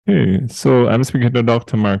Hey, so I'm speaking to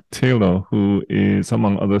Dr. Mark Taylor, who is,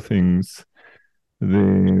 among other things,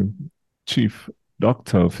 the chief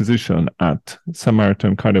doctor physician at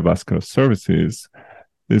Samaritan Cardiovascular Services.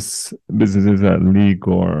 This business is at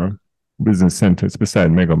Ligor Business Center. It's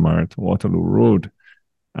beside Megamart, Waterloo Road.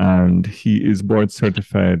 And he is board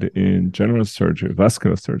certified in general surgery,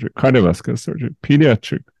 vascular surgery, cardiovascular surgery,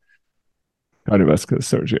 pediatric cardiovascular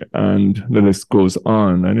surgery, and the list goes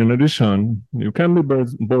on. And in addition, you can be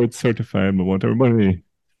board certified, but what everybody,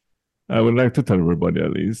 I would like to tell everybody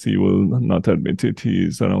at least, he will not admit it. He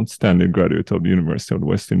is an outstanding graduate of the University of the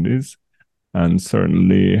West Indies and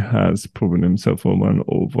certainly has proven himself over and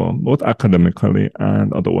over, both academically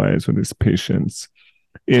and otherwise with his patients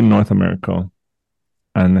in North America,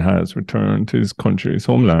 and has returned to his country, his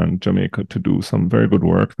homeland, Jamaica, to do some very good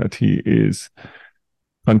work that he is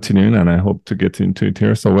continuing, and I hope to get into it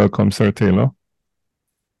here. So welcome, Sir Taylor.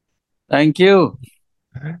 Thank you.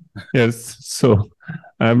 Yes, so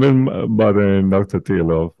I've been bothering Dr.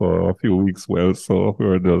 Taylor for a few weeks. Well, so we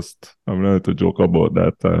were just I'm going to joke about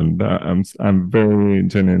that, and I'm very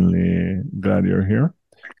genuinely glad you're here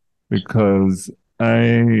because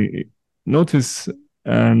I notice,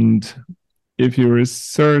 and if you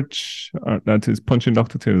research that is punching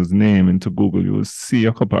Dr. Taylor's name into Google, you will see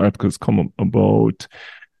a couple of articles come up about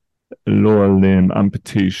lower limb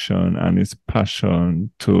amputation and his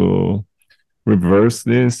passion to reverse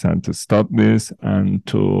this and to stop this and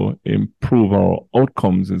to improve our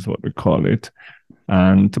outcomes, is what we call it.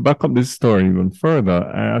 And to back up this story even further,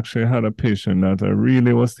 I actually had a patient that I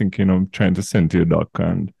really was thinking of trying to send to your doc,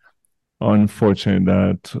 and unfortunately,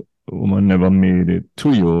 that woman never made it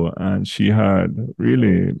to you, and she had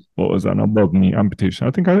really what was an above knee amputation.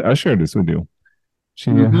 I think I shared this with you.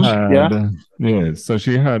 She Yeah. had, yes, so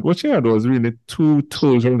she had, what she had was really two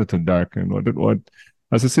toes a little darkened. What,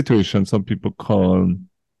 as a situation some people call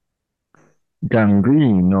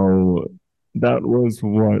gangrene. Now, that was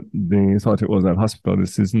what they thought it was at hospital.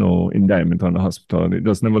 This is no indictment on the hospital. It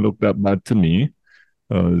just never looked that bad to me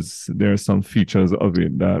because there are some features of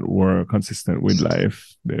it that were consistent with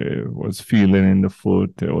life. There was feeling in the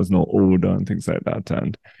foot, there was no odor and things like that.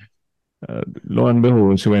 And lo and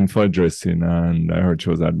behold, she went for a dressing, and I heard she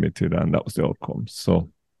was admitted, and that was the outcome.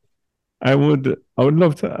 So I would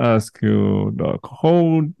love to ask you, Doc,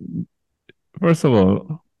 how, first of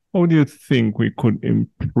all, how do you think we could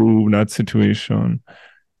improve that situation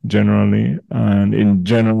generally, and in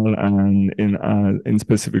general, and in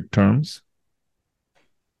specific terms?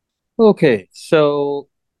 Okay. So,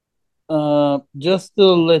 just to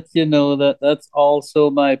let you know that that's also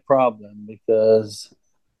my problem because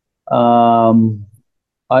um,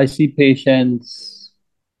 I see patients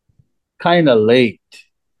kind of late.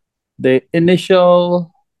 The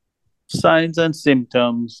initial signs and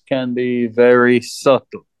symptoms can be very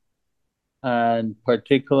subtle, and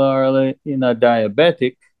particularly in a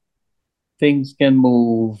diabetic, things can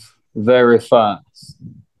move very fast.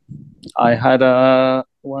 I had a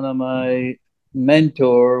one of my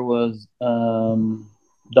mentor was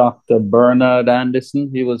Dr. Bernard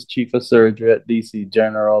Anderson. He was chief of surgery at DC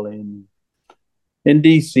General in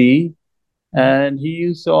DC, and he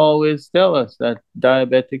used to always tell us that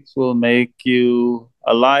diabetics will make you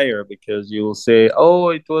a liar because you'll say, "Oh,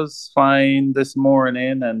 it was fine this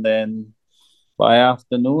morning," and then by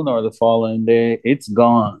afternoon or the following day, it's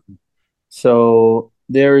gone. So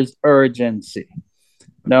there is urgency.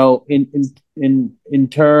 Now, in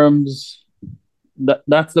terms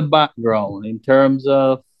that's the background. In terms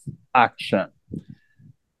of action,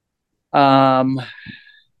 um,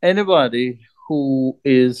 anybody who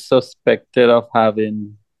is suspected of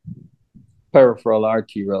having peripheral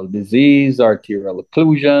arterial disease, arterial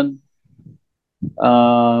occlusion,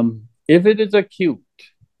 if it is acute,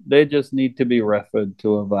 they just need to be referred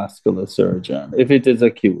to a vascular surgeon. If it is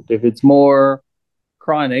acute, if it's more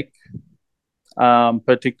chronic,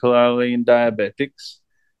 particularly in diabetics.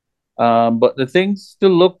 But the things to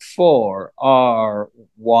look for are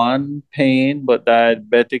one, pain, but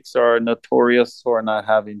diabetics are notorious for not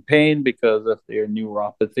having pain because of their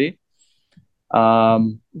neuropathy.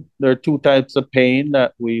 Um, there are two types of pain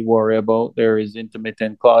that we worry about. There is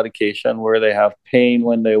intermittent claudication, where they have pain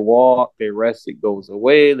when they walk, they rest, it goes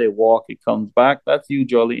away, they walk, it comes back. That's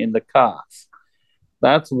usually in the calf.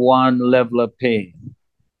 That's one level of pain.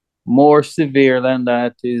 More severe than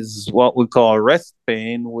that is what we call rest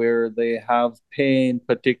pain, where they have pain,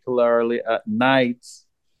 particularly at nights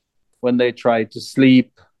when they try to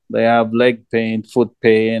sleep. They have leg pain, foot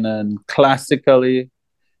pain, and classically,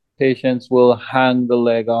 patients will hang the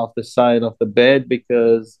leg off the side of the bed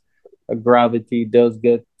because a gravity does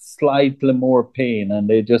get slightly more pain, and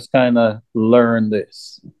they just kind of learn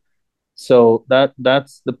this. So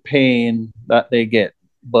that's the pain that they get.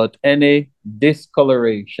 But any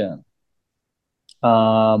discoloration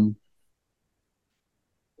um,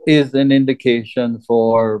 is an indication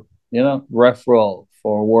for referral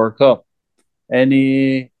for workup.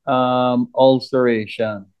 Any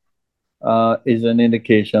ulceration is an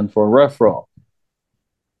indication for referral.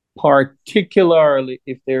 Particularly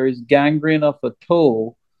if there is gangrene of a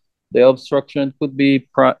toe, the obstruction could be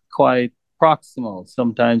quite proximal,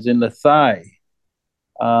 sometimes in the thigh.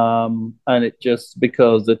 And it just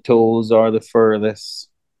because the toes are the furthest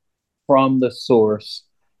from the source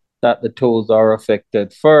that the toes are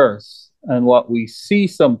affected first. And what we see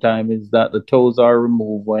sometimes is that the toes are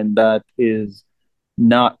removed when that is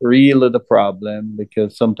not really the problem,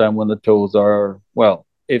 because sometimes when the toes are, well,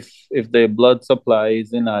 if the blood supply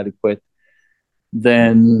is inadequate,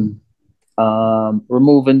 then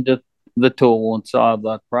removing the toe won't solve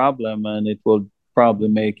that problem, and it will probably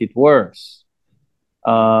make it worse.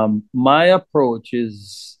 My approach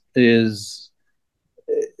is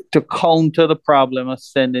to counter the problem of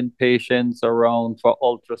sending patients around for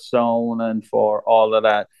ultrasound and for all of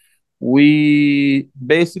that. We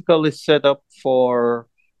basically set up for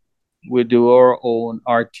we do our own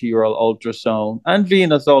arterial ultrasound and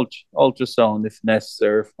venous ultrasound if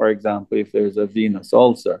necessary. For example, if there's a venous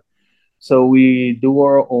ulcer, so we do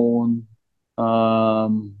our own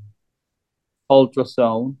um,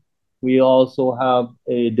 ultrasound. We also have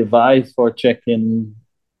a device for checking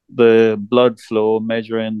the blood flow,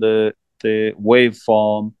 measuring the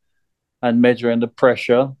waveform, and measuring the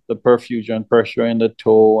pressure, the perfusion pressure in the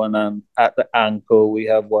toe. And then at the ankle, we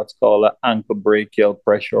have what's called an ankle brachial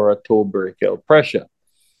pressure or a toe brachial pressure.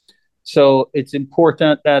 So it's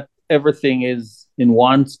important that everything is in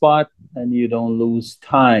one spot and you don't lose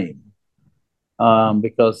time,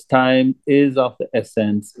 because time is of the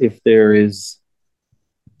essence if there is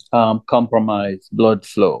compromised blood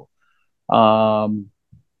flow. Um,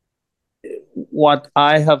 what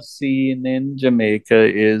I have seen in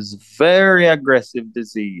Jamaica is very aggressive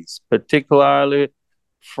disease, particularly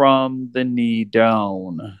from the knee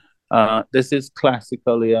down. This is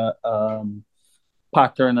classically a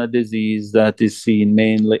pattern of disease that is seen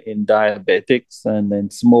mainly in diabetics, and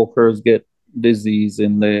then smokers get disease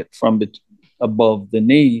in the above the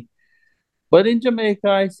knee. But in Jamaica,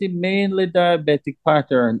 I see mainly diabetic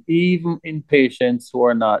pattern, even in patients who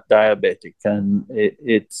are not diabetic. And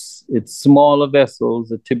it's smaller vessels,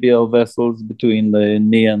 the tibial vessels between the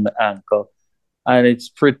knee and the ankle. And it's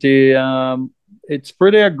pretty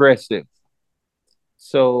aggressive.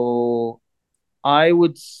 So I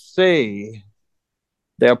would say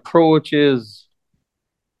the approach is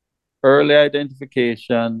early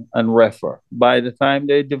identification and refer. By the time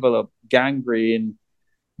they develop gangrene,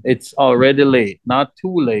 it's already late. Not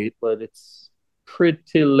too late, but it's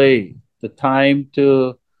pretty late. The time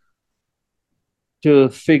to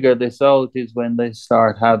figure this out is when they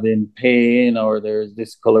start having pain, or there's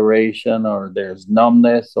discoloration, or there's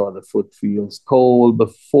numbness, or the foot feels cold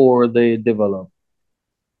before they develop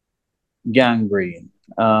gangrene.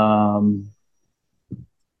 That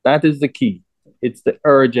is the key. It's the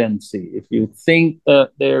urgency. If you think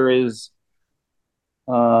that there is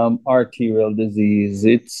arterial disease,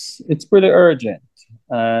 it's pretty urgent,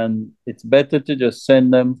 and it's better to just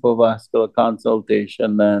send them for vascular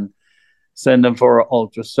consultation than send them for an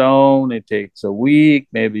ultrasound. It takes a week.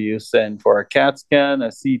 Maybe you send for a CAT scan,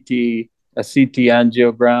 a CT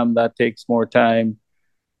angiogram that takes more time.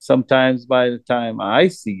 Sometimes by the time I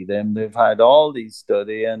see them, they've had all these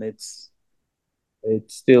studies, and it's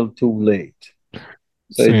still too late.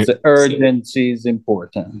 So So, it's the urgency is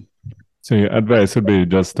important. so your advice would be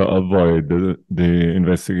just to avoid the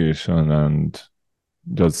investigation and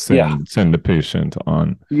just Yeah. send the patient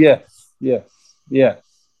on. Yes. Yes. Yes.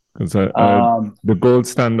 Because Um, the gold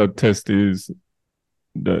standard test is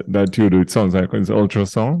that you do. It sounds like it's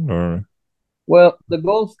ultrasound, or well, the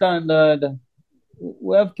gold standard,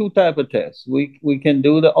 we have two type of tests. We can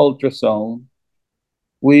do the ultrasound.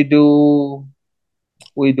 We do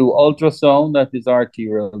we do ultrasound, that is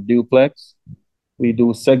arterial duplex. We do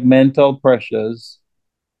segmental pressures,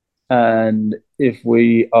 and if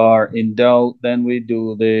we are in doubt, then we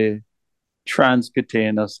do the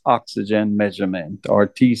transcutaneous oxygen measurement, or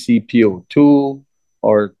TCPO2,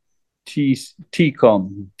 or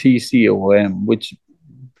TCOM, which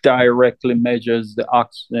directly measures the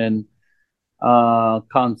oxygen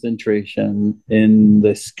concentration in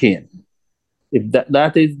the skin. If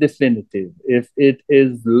that is definitive. If it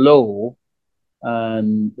is low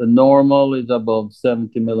and the normal is above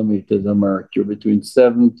 70 millimeters of mercury, between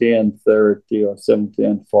 70 and 30 or 70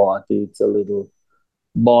 and 40, it's a little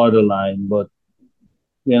borderline. But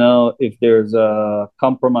If there's a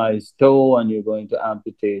compromised toe and you're going to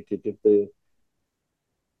amputate it, if the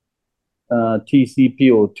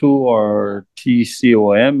TCPO2 or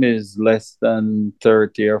TCOM is less than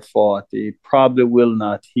 30 or 40, it probably will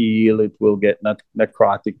not heal. It will get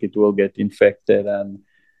necrotic, it will get infected, and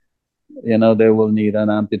they will need an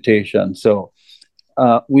amputation. So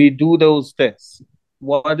we do those tests.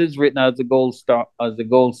 What is written as the gold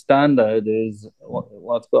standard is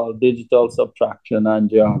what's called digital subtraction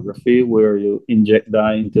angiography, where you inject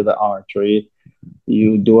dye into the artery.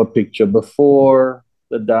 You do a picture before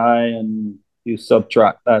the dye, and you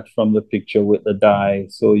subtract that from the picture with the dye,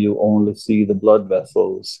 so you only see the blood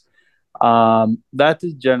vessels. That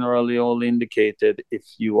is generally only indicated if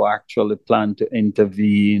you actually plan to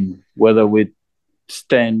intervene, whether with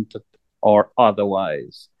stent or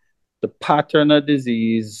otherwise. The pattern of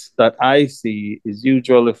disease that I see is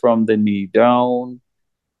usually from the knee down,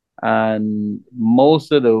 and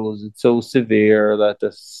most of those, it's so severe that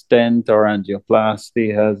a stent or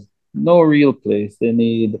angioplasty has no real place. They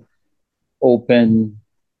need open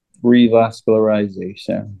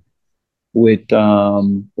revascularization with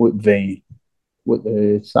vein, with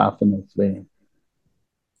the saphenous vein.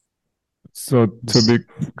 So to be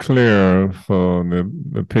clear for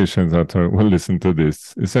the patients that will listen to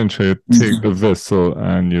this, essentially you take the vessel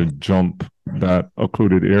and you jump that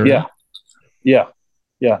occluded area. Yeah.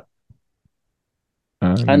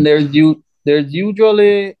 And there's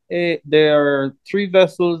usually there are three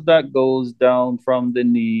vessels that goes down from the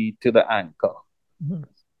knee to the ankle.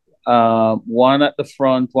 One at the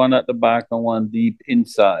front, one at the back, and one deep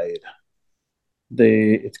inside.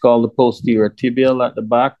 It's called the posterior tibial at the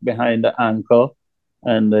back behind the ankle,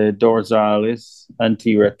 and the dorsalis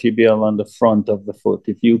anterior tibial on the front of the foot.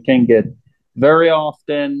 If you can get very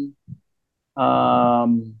often,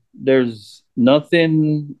 there's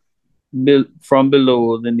nothing from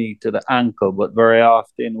below the knee to the ankle, but very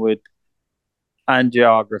often with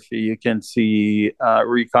angiography, you can see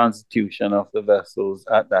reconstitution of the vessels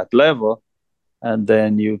at that level. And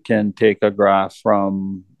then you can take a graph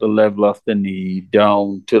from the level of the knee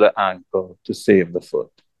down to the ankle to save the foot.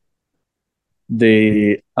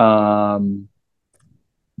 Then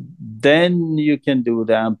you can do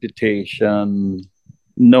the amputation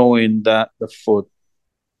knowing that the foot,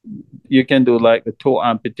 you can do like the toe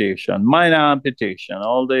amputation, minor amputation,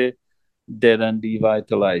 all the dead and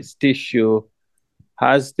devitalized tissue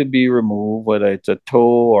has to be removed, whether it's a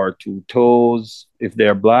toe or two toes. If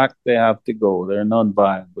they're black, they have to go. They're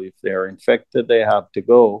non-viable. If they're infected, they have to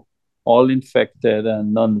go. All infected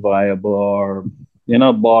and non-viable or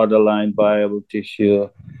borderline viable tissue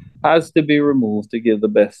has to be removed to give the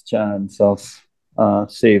best chance of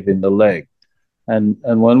saving the leg. And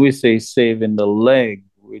when we say saving the leg,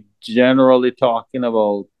 we're generally talking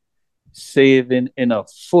about saving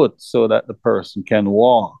enough foot so that the person can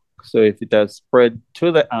walk. So if it has spread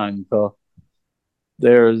to the ankle,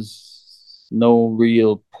 there's no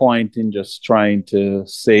real point in just trying to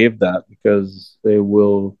save that, because they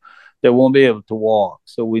won't be able to walk.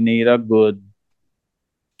 So we need a good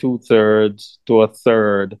 2/3 to a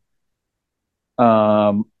third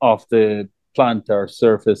of the plantar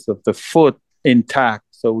surface of the foot intact,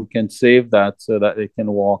 so we can save that so that they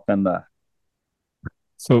can walk on that.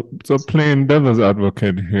 So playing devil's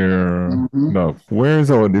advocate here, no, where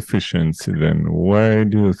is our deficiency then? Why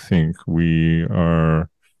do you think we are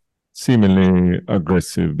seemingly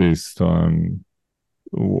aggressive based on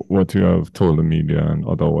what you have told the media and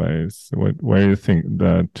otherwise? Why do you think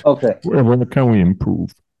that? Okay. Where can we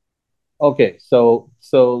improve? Okay, so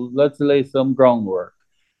let's lay some groundwork.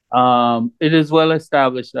 It is well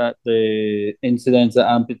established that the incidence of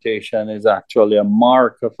amputation is actually a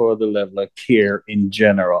marker for the level of care in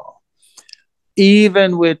general.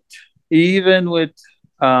 Even with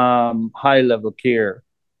high level care,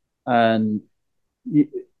 and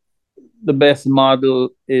the best model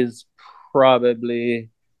is probably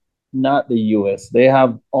not the US. They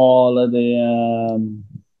have all of the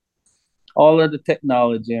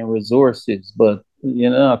technology and resources, but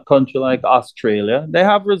a country like Australia, they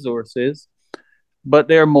have resources, but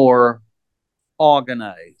they're more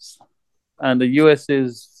organized. And the US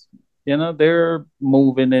is, they're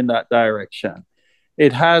moving in that direction.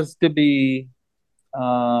 It has to be,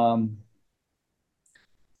 all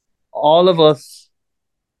of us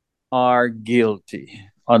are guilty.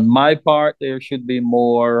 On my part, there should be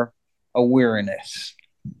more awareness.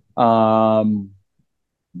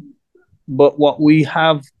 But what we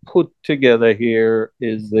have put together here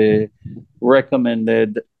is the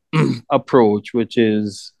recommended approach, which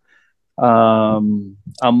is a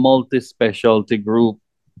multi-specialty group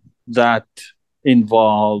that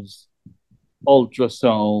involves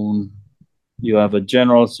ultrasound. You have a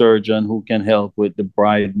general surgeon who can help with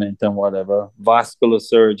debridement and whatever, vascular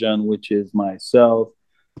surgeon, which is myself,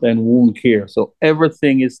 then wound care. So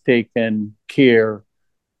everything is taken care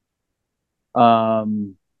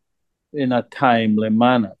um, in a timely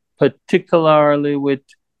manner, particularly with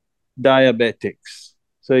diabetics.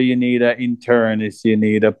 So you need an internist, you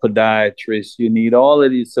need a podiatrist, you need all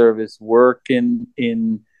of these services working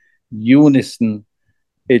in unison.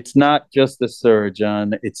 It's not just the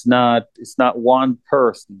surgeon. It's not one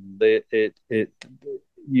person. It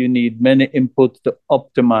you need many inputs to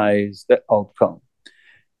optimize the outcome.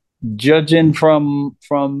 Judging from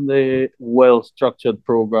the well structured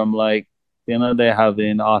program like they have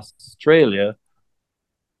in Australia,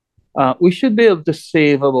 we should be able to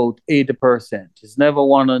save about 80%. It's never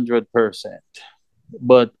 100%,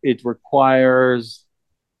 but it requires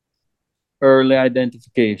early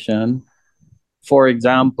identification. For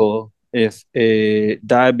example, if a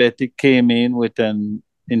diabetic came in with an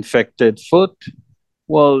infected foot,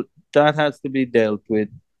 well, that has to be dealt with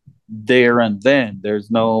there and then. There's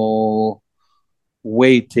no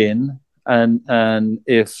waiting, and um,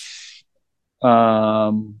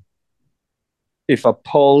 if a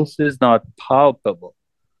pulse is not palpable,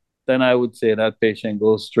 then I would say that patient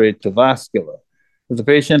goes straight to vascular. If the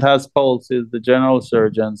patient has pulses, the general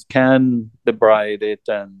surgeons can debride it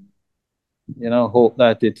and hope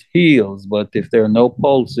that it heals. But if there are no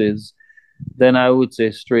pulses, then I would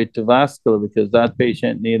say straight to vascular because that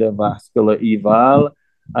patient need a vascular eval.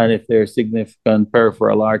 And if there's significant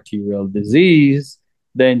peripheral arterial disease,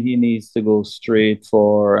 then he needs to go straight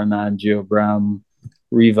for an angiogram,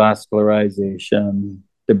 revascularization,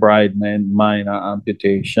 debridement, minor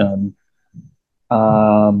amputation,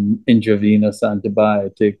 intravenous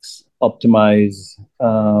antibiotics, optimize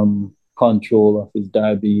control of his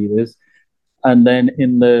diabetes. And then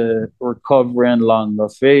in the recovery and longer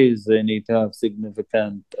phase, they need to have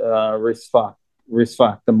significant risk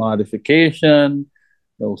factor modification,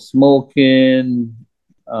 no smoking,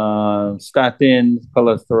 statins,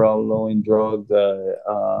 cholesterol lowering drugs,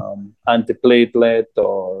 antiplatelet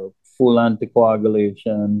or full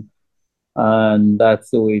anticoagulation, and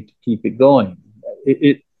that's the way to keep it going.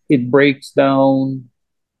 It breaks down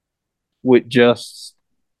with just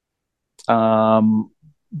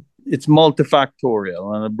it's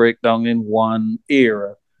multifactorial, and a breakdown in one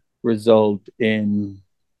area result in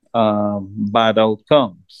bad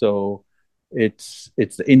outcome. So it's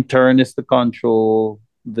the internist to control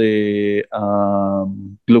the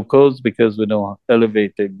glucose because we know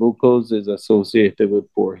elevated glucose is associated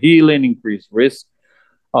with poor healing, increased risk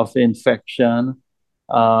of infection.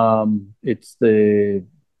 It's the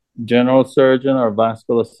general surgeon or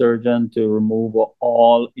vascular surgeon to remove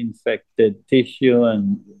all infected tissue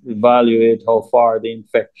and evaluate how far the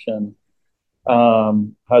infection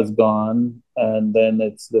has gone. And then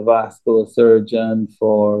it's the vascular surgeon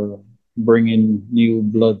for bringing new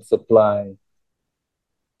blood supply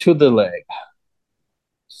to the leg.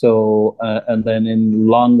 So, and then in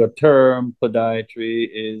longer term, podiatry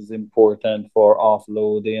is important for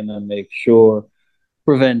offloading and make sure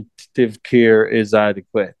preventative care is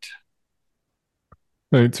adequate.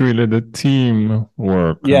 It's really the team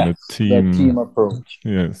work and the Yes, the team. team approach.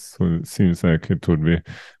 Yes, so it seems like it would be.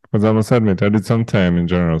 Because I must admit, I did some time in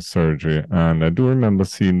general surgery, and I do remember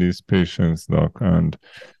seeing these patients, doc, and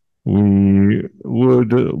we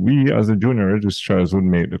as a junior registrars would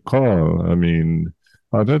make the call. I mean,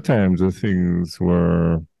 other times the things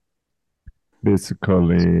were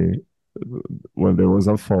basically, well, there was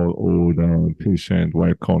a fall old patient,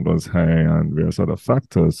 white count was high, and various other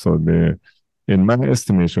factors. So in my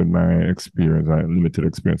estimation, my experience, limited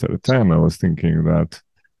experience at the time, I was thinking that,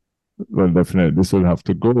 well, definitely this will have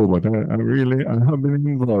to go. But I have been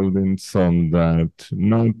involved in some that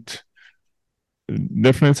not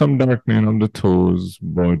definitely some darkening on the toes,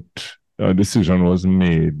 but a decision was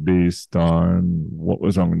made based on what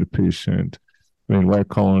was wrong with the patient. I mean, white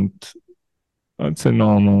count, I'd say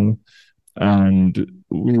normal, and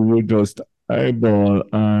we would just eyeball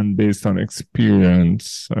and based on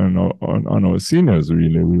experience and on our seniors,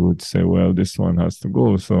 really, we would say, well, this one has to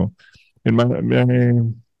go. So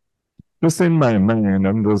just in my mind,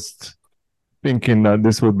 I'm just thinking that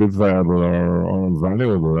this would be viable or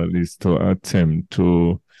valuable at least to attempt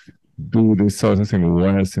to do this sort of thing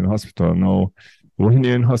whilst in hospital. Now, when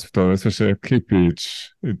you're in hospital, especially at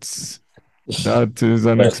KPH, that is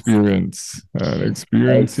an experience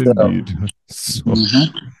Excel. indeed. So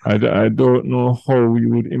Mm-hmm. I don't know how we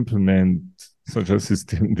would implement such a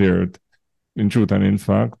system there. In truth and in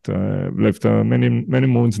fact, left many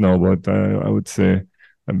moons now, but I would say,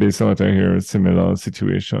 based on what I hear, a similar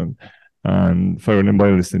situation. And for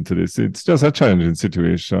anybody listening to this, it's just a challenging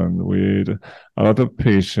situation with a lot of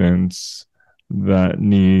patients that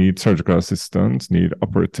need surgical assistance, need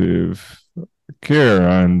operative care,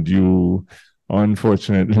 and you,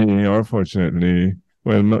 unfortunately or fortunately,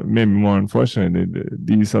 well, maybe more unfortunately,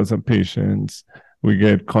 these sorts of patients, we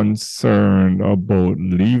get concerned about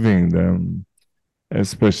leaving them,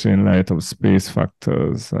 especially in light of space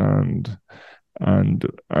factors and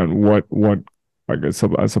what I guess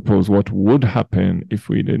I suppose what would happen if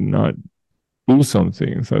we did not do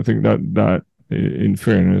something. So I think that in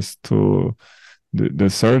fairness to the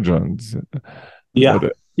surgeons, Yeah,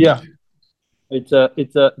 but yeah. It's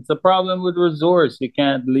a problem with resource. You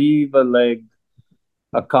can't leave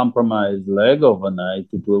a compromised leg overnight.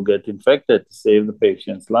 It will get infected. To save the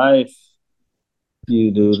patient's life,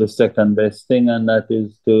 you do the second best thing, and that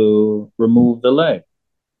is to remove the leg.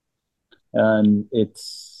 And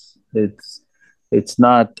it's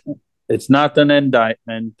not an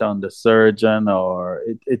indictment on the surgeon, or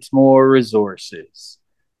it's more resources,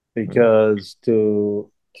 because to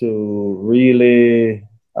really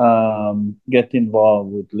get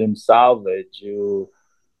involved with limb salvage,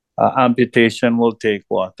 amputation will take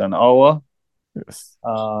what, an hour? yes,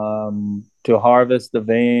 To harvest the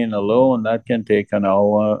vein alone, that can take an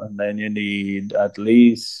hour, and then you need at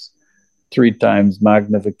least three times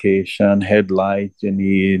magnification headlight. You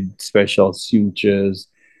need special sutures.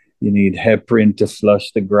 You need heparin to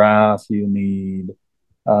flush the graft. You need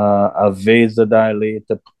a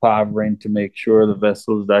vasodilator, pavrin, to make sure the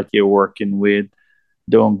vessels that you're working with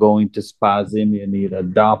don't go into spasm. You need a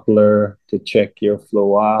Doppler to check your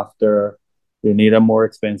flow after. You need a more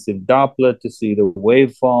expensive Doppler to see the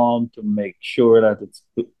waveform, to make sure that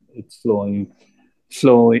it's flowing.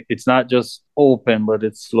 It's not just open, but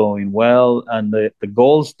it's flowing well. And the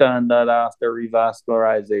gold standard after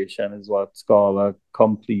revascularization is what's called a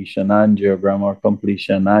completion angiogram or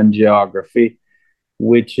completion angiography,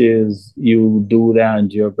 which is you do the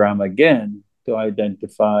angiogram again to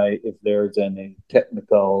identify if there's any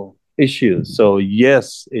technical issues. So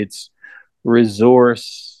yes, it's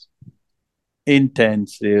resource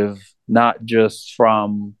intensive, not just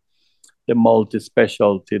from the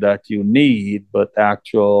multi-specialty that you need, but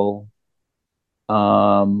actual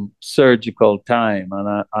surgical time.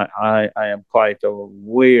 And I am quite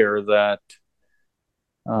aware that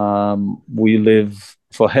we live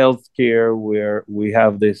for healthcare where we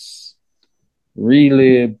have this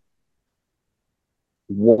really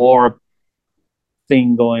warped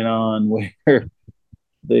thing going on where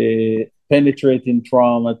the penetrating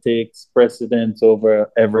trauma takes precedence over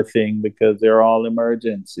everything because they're all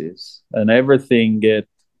emergencies, and everything get.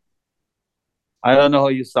 I don't know how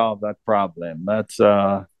you solve that problem. That's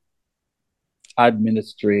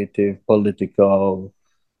administrative, political,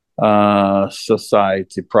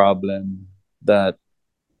 society problem that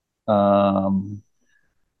um,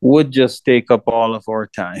 would just take up all of our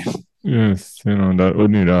time. yes, that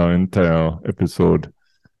would need an entire episode.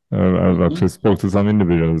 I've Mm-hmm. actually spoke to some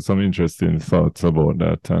individuals, some interesting thoughts about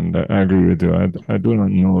that, and I agree with you. I do not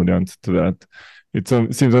know the answer to that. It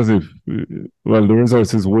seems as if, well, the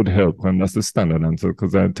resources would help, and that's the standard answer,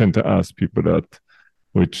 because I tend to ask people that,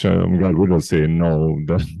 which I'm glad we don't say no,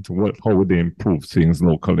 that how would they improve things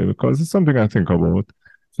locally, because it's something I think about,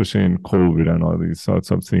 especially in COVID and all these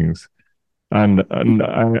sorts of things. And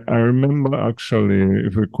I remember actually,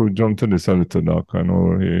 if we could jump to this a little, Doc, I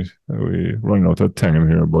know we run out of time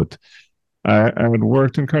here, but I had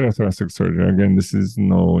worked in cardiothoracic surgery. Again, this is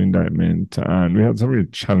no indictment, and we had some real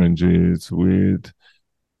challenges with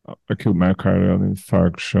acute myocardial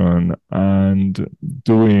infarction and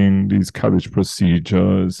doing these cabbage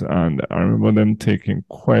procedures. And I remember them taking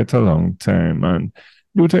quite a long time. And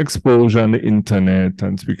due to exposure on the internet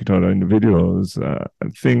and speaking to other individuals, I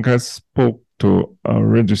think I spoke to a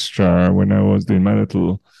registrar when I was doing I did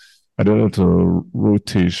a little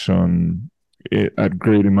rotation at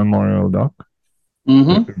Grady Memorial Doc.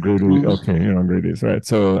 Mm-hmm. Grady, Mm-hmm. okay, Grady's right.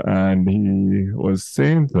 So, and he was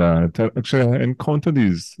saying that actually I encountered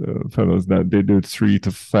these fellows that they do 3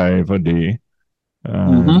 to 5 a day.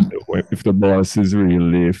 And Mm-hmm. if the boss is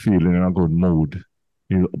really feeling in a good mood,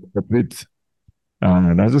 he'll up it.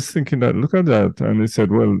 And I was just thinking that, look at that. And he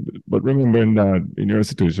said, well, but remembering that in your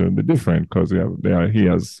situation, it'll be different because he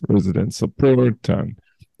has resident support and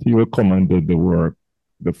he will come and do the work,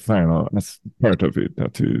 the final as part of it,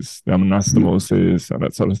 that is the anastomosis and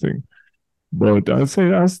that sort of thing. But I'd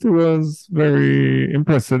say I still was very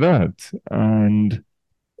impressed with that. And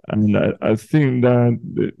I think that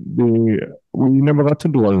we never got to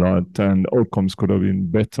do a lot and outcomes could have been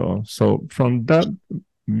better. So from that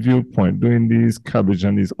viewpoint, doing these cabbage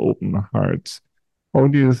and these open hearts, How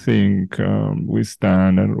do you think we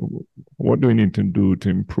stand, and what do we need to do to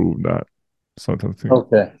improve that sort of thing?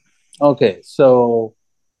 Okay. Okay. So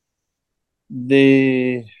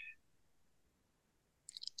the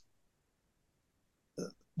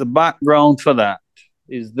the background for that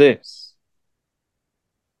is this.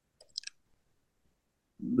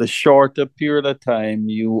 The shorter period of time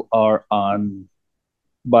you are on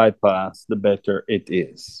bypass, the better it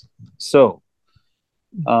is. So,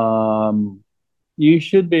 um, you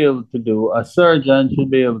should be able to do, a surgeon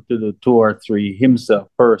should be able to do two or three himself,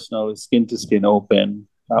 personally, skin to skin open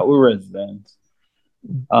with residents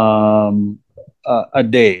a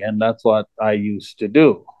day. And that's what I used to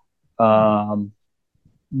do. Um,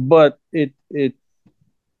 but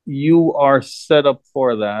you are set up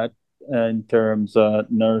for that in terms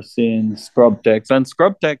of nursing, scrub techs, and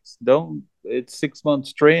scrub techs don't. It's 6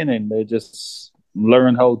 months training. They just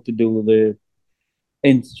learn how to do the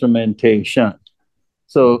instrumentation.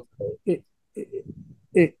 So it,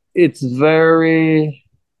 it's very,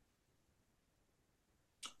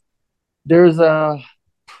 there's a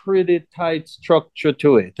pretty tight structure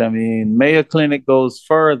to it. I mean, Mayo Clinic goes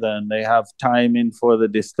further and they have timing for the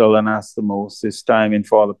distal anastomosis, timing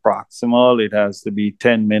for the proximal. It has to be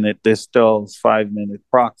 10-minute distals, 5-minute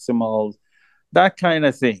proximals, that kind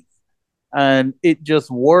of thing. And it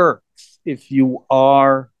just works if you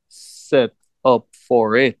are set up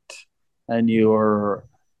for it and you're,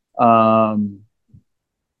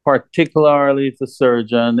 particularly if the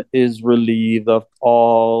surgeon is relieved of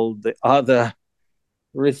all the other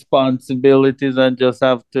responsibilities and just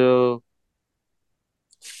have to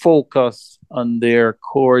focus on their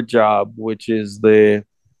core job, which is the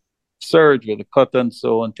surgery, the cut and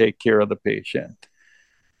sew, and take care of the patient.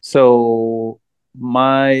 So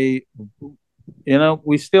my,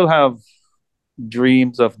 we still have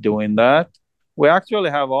dreams of doing that. We actually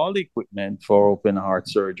have all the equipment for open heart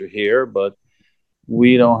surgery here, but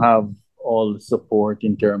we don't have all the support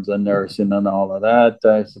in terms of nursing and all of that.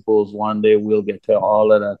 I suppose one day we'll get to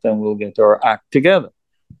all of that and we'll get our act together.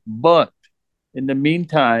 But in the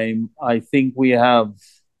meantime, I think we have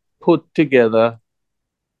put together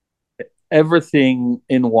everything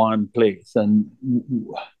in one place. And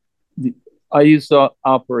I used to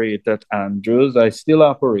operate at Andrews. I still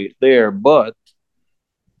operate there, but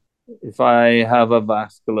if I have a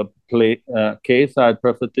vascular case, I'd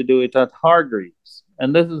prefer to do it at Hargreaves.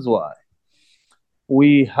 And this is why.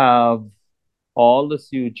 We have all the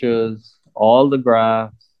sutures, all the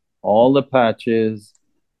grafts, all the patches,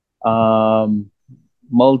 um,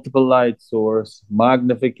 multiple light source,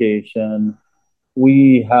 magnification.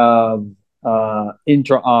 We have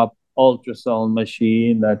intra-op ultrasound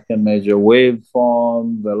machine that can measure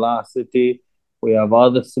waveform, velocity. We have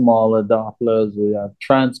other smaller Dopplers. We have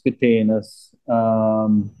transcutaneous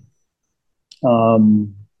um,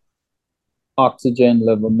 oxygen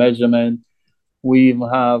level measurement. We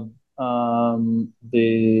have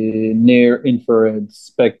the near infrared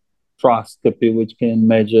spectroscopy, which can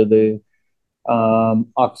measure the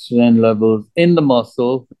oxygen levels in the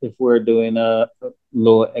muscle if we're doing a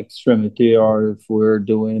lower extremity or if we're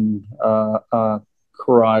doing a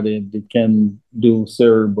carotid. It can do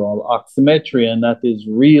cerebral oximetry, and that is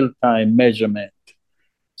real-time measurement.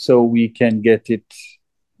 So we can get it,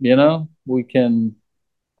 we can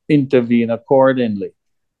intervene accordingly.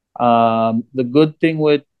 The good thing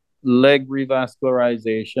with leg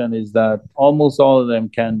revascularization is that almost all of them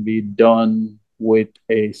can be done with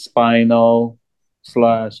a spinal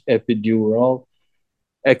slash epidural,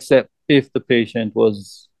 except if the patient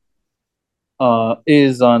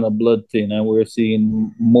is on a blood thin, and we're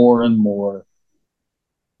seeing more and more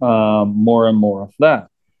of that.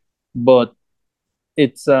 But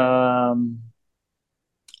it's you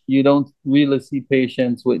don't really see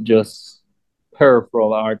patients with just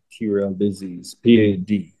peripheral arterial disease,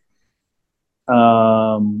 PAD.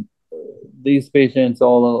 Um, these patients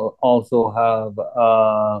also have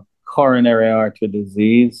coronary artery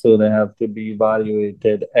disease, so they have to be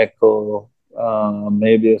evaluated, echo,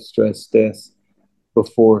 maybe a stress test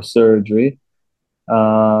before surgery.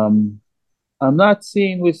 Um, I'm not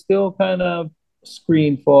seeing, we still kind of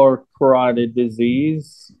screen for carotid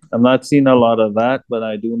disease. I'm not seeing a lot of that, but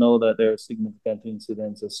I do know that there are significant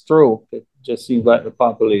incidents of stroke. It just seems like the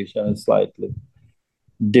population is slightly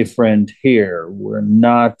different here. We're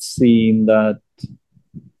not seeing that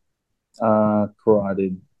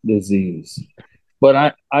carotid disease,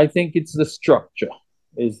 but I think it's the structure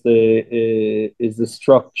is the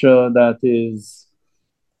structure that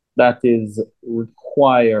is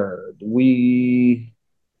required. We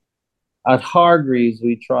at Hargreaves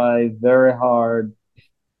we try very hard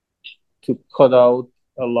to cut out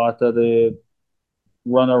a lot of the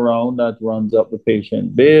run around that runs up the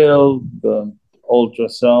patient bill, the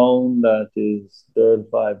ultrasound that is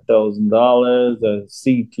 $35,000, a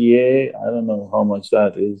CTA, I don't know how much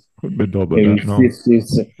that is, Could be double maybe that now. 50,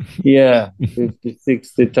 yeah, 50,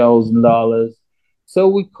 $60,000. So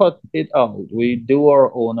we cut it out. We do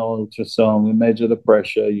our own ultrasound. We measure the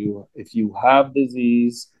pressure. If you have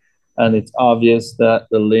disease and it's obvious that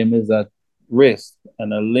the limb is at risk,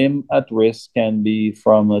 and a limb at risk can be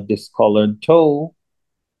from a discolored toe,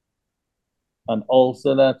 and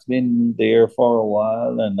also that's been there for a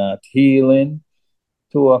while and not healing,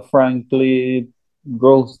 to a frankly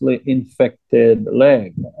grossly infected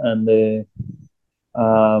leg. And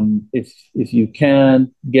if you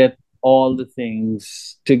can't get all the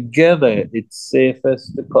things together, it's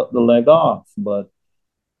safest to cut the leg off. But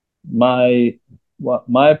my what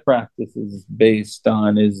my practice is based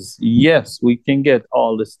on is, yes, we can get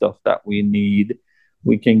all the stuff that we need.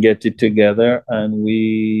 We can get it together, and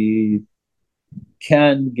we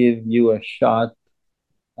can give you a shot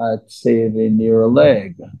at saving your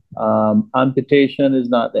leg. Amputation is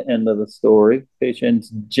not the end of the story.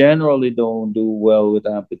 Patients generally don't do well with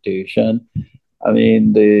amputation. I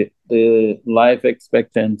mean, the life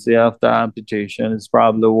expectancy after amputation is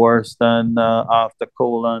probably worse than after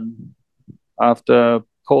colon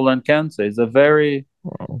cancer.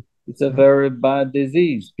 Wow. It's a very bad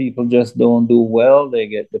disease. People just don't do well. They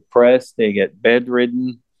get depressed. They get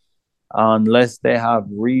bedridden. Unless they have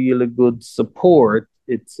really good support,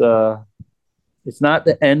 it's not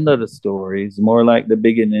the end of the story. It's more like the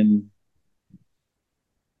beginning.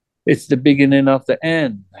 It's the beginning of the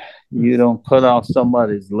end. You Yes. don't cut off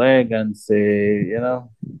somebody's leg and say,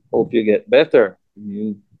 hope you get better.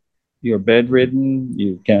 You're bedridden.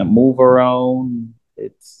 You can't move around.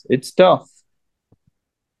 It's tough.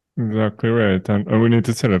 Exactly right. And we need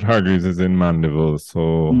to say that Hargreaves is in Mandeville,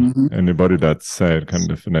 so Mm-hmm. anybody that side can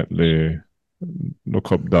definitely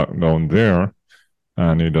look up down there.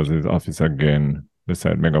 And he does his office again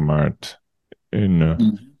beside Megamart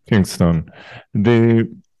in Kingston. The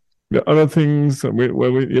the other things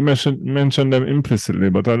you mentioned them implicitly,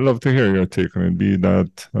 but I'd love to hear your take on it. Be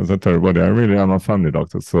that, as I tell everybody, I really am a family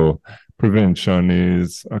doctor, so prevention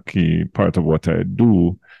is a key part of what I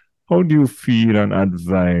do. How do you feel and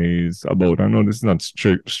advise about? I know this is not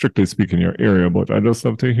strictly speaking your area, but I'd just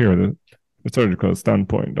love to hear the surgical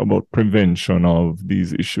standpoint about prevention of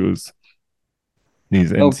these issues,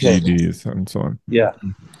 these Okay. NCDs, and so on. Yeah.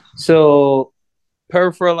 So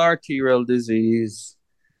peripheral arterial disease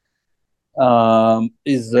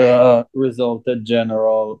is a result of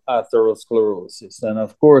general atherosclerosis. And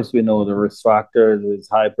of course, we know the risk factors is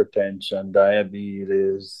hypertension,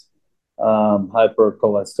 diabetes,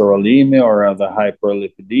 hypercholesterolemia or other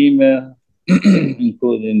hyperlipidemia,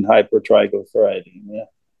 including hypertriglyceridemia.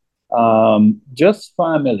 Just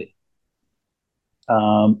family.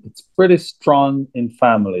 It's pretty strong in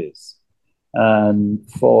families. And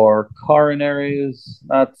for coronaries,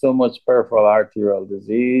 not so much peripheral arterial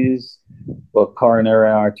disease, but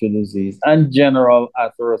coronary artery disease and general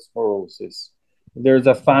atherosclerosis. There's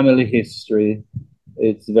a family history.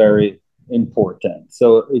 It's very important.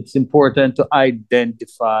 So it's important to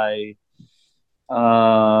identify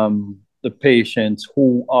the patients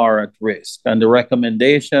who are at risk. And the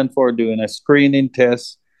recommendation for doing a screening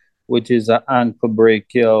test, which is an ankle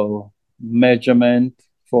brachial measurement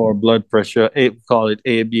for blood pressure, call it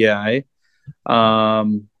ABI,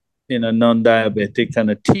 in a non-diabetic, and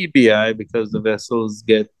a TBI because the vessels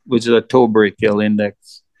get, which is a toe brachial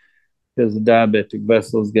index, because the diabetic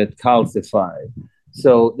vessels get calcified.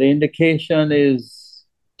 So the indication is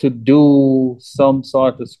to do some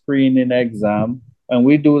sort of screening exam, and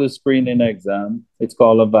we do the screening exam. It's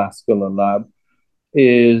called a vascular lab.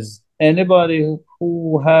 Is anybody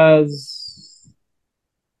who is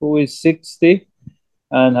 60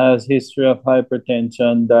 and has history of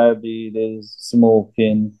hypertension, diabetes,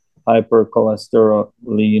 smoking,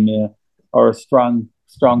 hypercholesterolemia, or a strong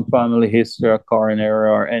family history of coronary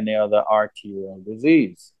or any other arterial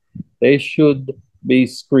disease. They should be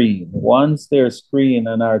screened. Once they're screened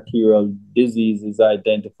and arterial disease is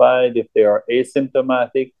identified, if they are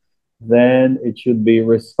asymptomatic, then it should be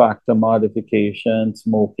risk factor modification,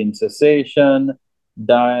 smoking cessation,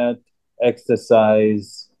 diet,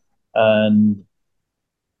 exercise, and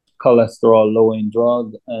cholesterol lowering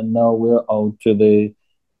drug. And now we're out to the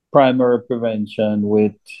primary prevention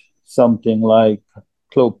with something like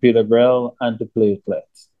clopidogrel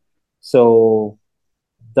antiplatelets. So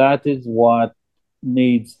that is what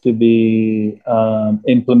needs to be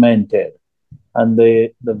implemented. And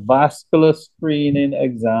the vascular screening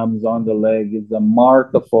exams on the leg is a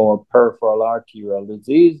marker for peripheral arterial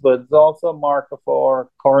disease, but it's also a marker for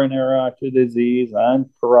coronary artery disease and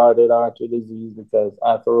carotid artery disease because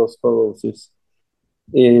atherosclerosis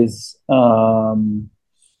is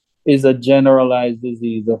is a generalized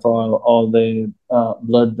disease of all the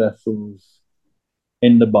blood vessels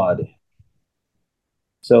in the body.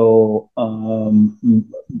 So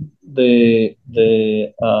the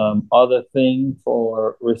other thing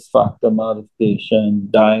for risk factor modification,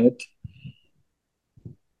 diet.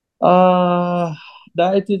 Uh,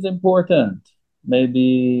 Diet is important.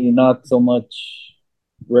 Maybe not so much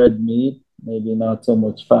red meat, maybe not so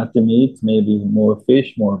much fatty meat, maybe more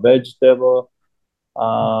fish, more vegetable,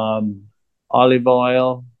 um, olive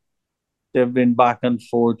oil. They've been back and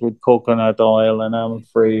forth with coconut oil, and I'm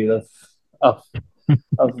afraid of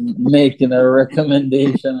of making a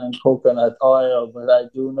recommendation on coconut oil, but I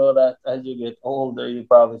do know that as you get older, you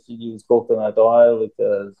probably should use coconut oil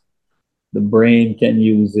because the brain can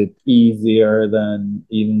use it easier than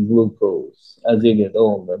even glucose as you get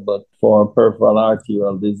older. But for peripheral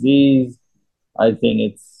arterial disease, I think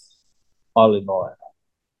it's olive oil.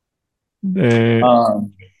 The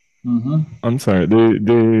Um, mhm. I'm sorry,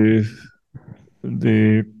 the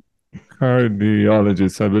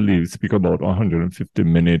cardiologists, I believe, speak about 150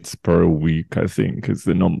 minutes per week, I think, is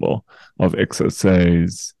the number of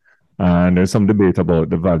exercise. And there's some debate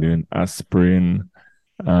about the value in aspirin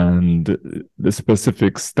and the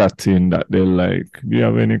specific statin that they like. Do you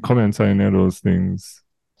have any comments on any of those things?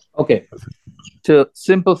 Okay, to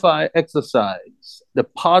simplify exercise, the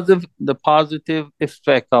positive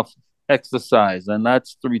effect of exercise, and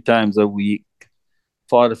that's 3 times a week,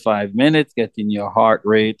 45 minutes, getting your heart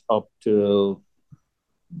rate up to.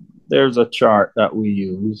 There's a chart that we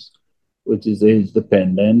use, which is age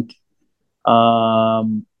dependent.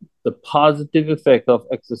 Um, the positive effect of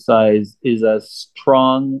exercise is as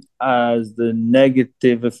strong as the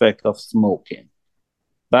negative effect of smoking.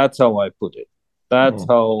 That's how I put it. That's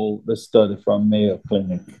Oh. how the study from Mayo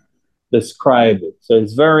Clinic described it. So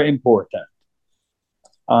it's very important.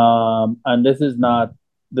 And this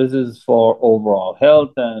is for overall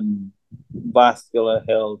health and vascular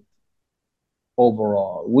health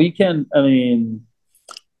overall. I mean,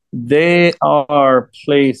 they are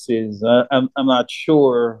places, I'm not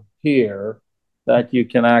sure here, that you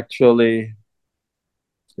can actually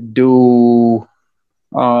do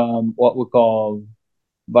what we call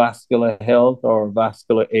vascular health or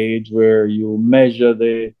vascular age, where you measure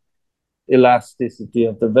the elasticity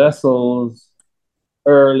of the vessels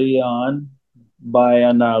early on by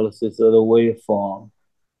analysis of the waveform.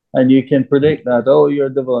 And you can predict that, oh, you're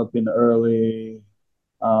developing early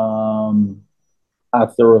um,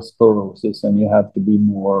 atherosclerosis, and you have to be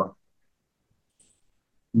more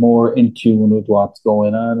in tune with what's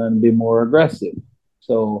going on and be more aggressive.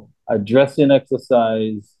 So addressing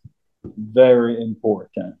exercise, very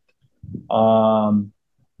important. Um,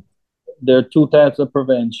 there are 2 types of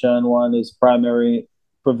prevention. One is primary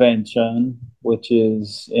prevention, which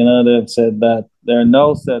is, they've said that they're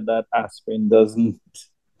now said that aspirin doesn't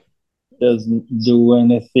do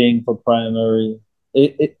anything for primary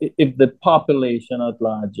if the population at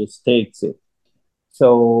large just takes it.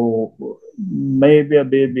 So maybe a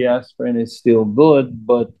baby aspirin is still good,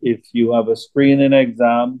 but if you have a screening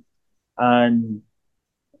exam and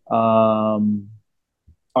um,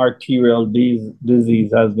 arterial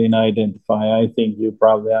disease has been identified, I think you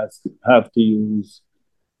probably have to use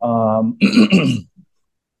um,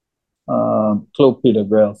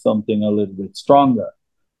 clopidogrel, something a little bit stronger.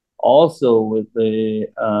 Also, with the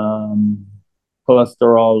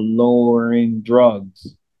cholesterol lowering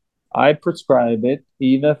drugs, I prescribe it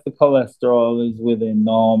even if the cholesterol is within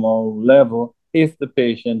normal level if the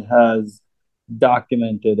patient has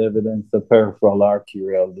documented evidence of peripheral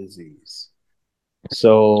arterial disease.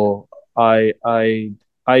 So I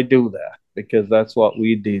do that because that's what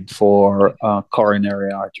we did for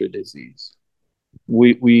coronary artery disease.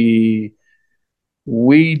 We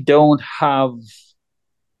don't have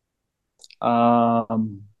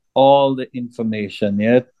um, all the information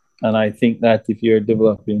yet, and I think that if you're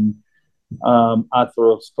developing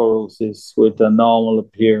atherosclerosis with a normal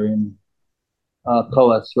appearing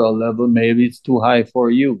cholesterol level, maybe it's too high for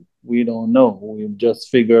you. We don't know. We've just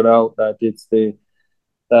figured out that the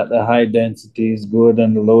high density is good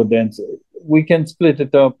and the low density. We can split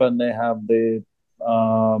it up, and they have the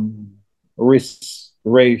risk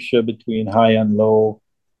ratio between high and low.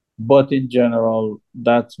 But in general,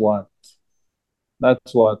 that's what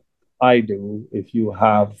I do if you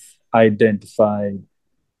have identified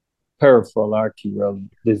peripheral arterial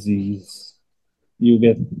disease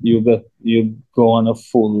you go on a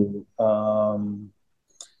full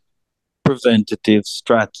preventative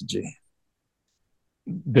strategy.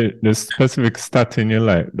 The specific statin you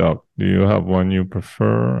like, doc. Do you have one you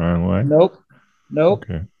prefer and why? Nope, nope.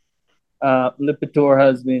 Okay. Lipitor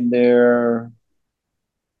has been there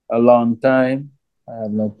a long time. I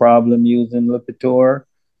have no problem using Lipitor.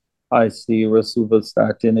 I see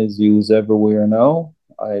rosuvastatin is used everywhere now.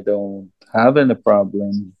 I don't have any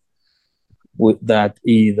problem with that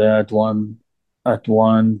either. At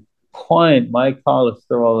one point, my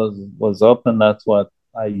cholesterol was up, and that's what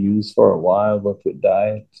I used for a while. But with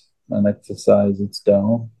diet and exercise, it's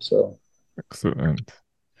down. So Excellent.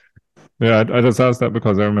 Yeah, I just asked that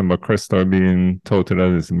because I remember Crestor being touted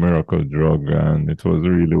as this miracle drug, and it was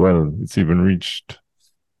really well. It's even reached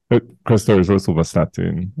Crestor is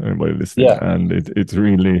rosuvastatin, anybody listening, yeah, and it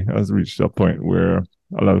really has reached a point where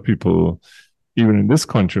a lot of people, even in this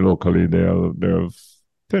country locally, they've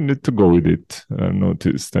tended to go with it. I've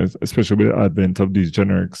noticed, especially with the advent of these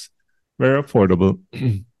generics, very affordable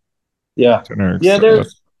yeah, generics. yeah.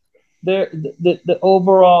 The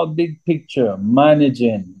overall big picture,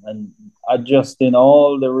 managing and adjusting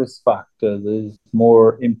all the risk factors is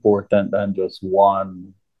more important than just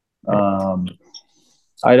one. Um,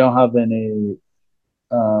 I don't have any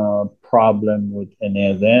problem with any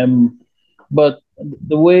of them. But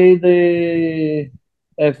the way the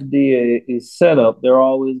FDA is set up, there are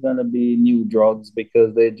always going to be new drugs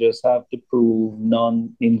because they just have to prove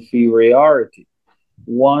non inferiority.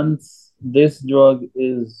 Once this drug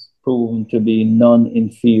is proven to be non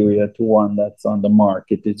inferior to one that's on the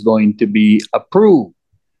market, it's going to be approved.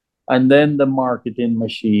 And then the marketing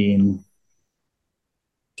machine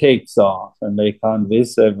takes off and they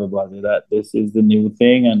convince everybody that this is the new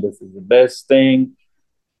thing and this is the best thing.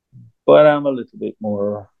 But I'm a little bit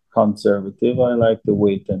more conservative. I like to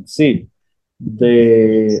wait and see.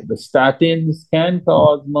 The statins can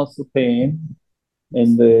cause muscle pain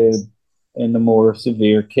in the more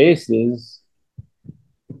severe cases.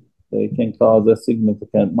 They can cause a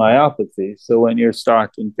significant myopathy. So when you're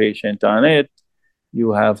starting patient on it,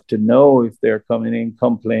 you have to know if they're coming in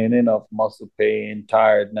complaining of muscle pain,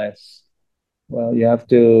 tiredness. Well, you have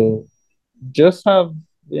to just have,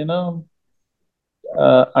 you know,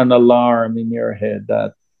 an alarm in your head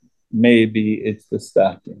that maybe it's the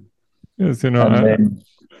statin. Yes, And then,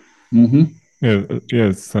 mm-hmm. yeah,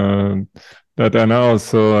 yes, that, and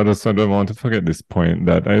also I just don't want to forget this point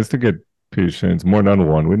that I used to get patients more than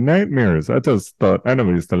one with nightmares. I just thought I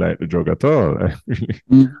never used to like the drug at all. I really,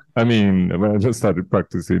 Mm. I mean, when I just started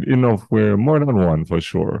practicing, enough where more than one for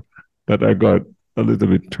sure that I got a little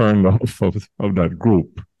bit turned off of that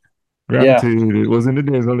group. Yeah, Granted, it was in the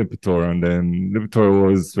days of Lipitor, and then Lipitor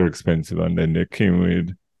was very expensive, and then they came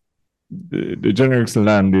with the generics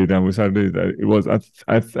landed, and we started. It was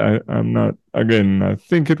I'm not again. I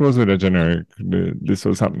think it was with a generic. This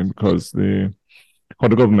was happening because the how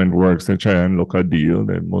the government works. They try and look a deal.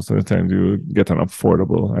 Then most of the time you get an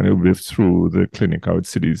affordable, and it'll be through the clinic. I would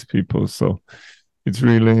see these people, so it's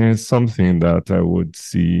really something that I would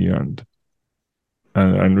see and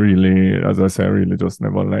really, as I say, I really just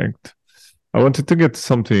never liked. I wanted to get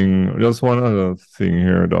something, just one other thing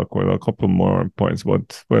here, Doc, with a couple more points,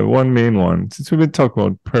 but well, one main one. Since we've been talking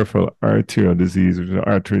about peripheral arterial disease, which the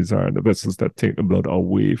arteries are the vessels that take the blood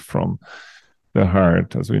away from the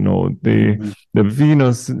heart, as we know, mhm. the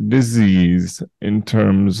venous disease in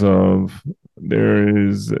terms of there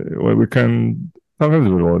is well, we can talk a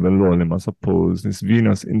little bit about the lower limb, I suppose, this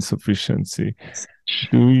venous insufficiency.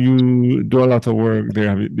 Do you do a lot of work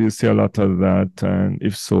there? Do you see a lot of that? And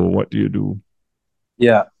if so, what do you do?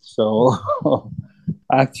 Yeah. So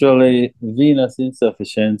actually, venous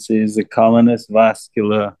insufficiency is the commonest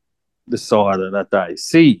vascular disorder that I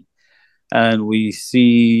see. And we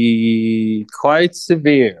see quite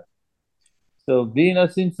severe. So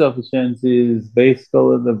venous insufficiency is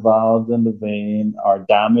basically the valves in the vein are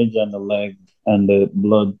damaged and the leg and the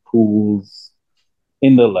blood pools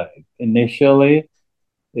in the leg. Initially,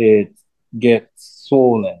 it gets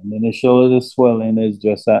swollen. Initially, the swelling is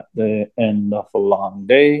just at the end of a long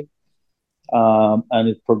day, and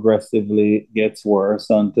it progressively gets worse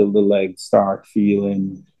until the legs start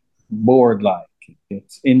feeling board like.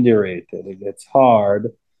 It's indurated, it gets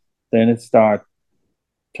hard, then it starts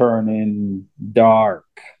turning dark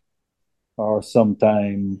or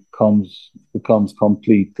sometimes becomes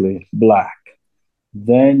completely black.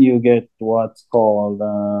 Then you get what's called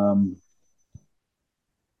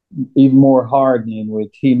even more hardening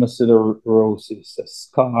with hemosiderosis, a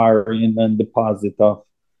scarring and deposit of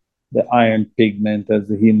the iron pigment as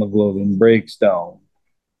the hemoglobin breaks down.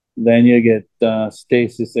 then you get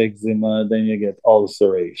stasis eczema, then you get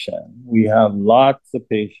ulceration. We have lots of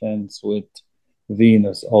patients with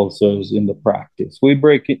venous ulcers in the practice. We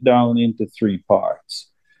break it down into three parts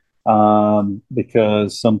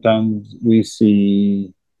because sometimes we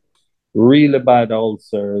see really bad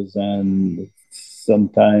ulcers, and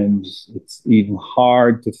sometimes it's even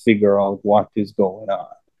hard to figure out what is going on.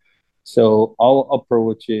 So, our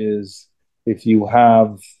approach is if you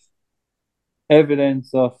have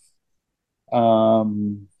evidence of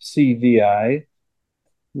CVI,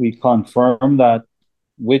 we confirm that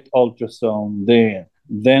with ultrasound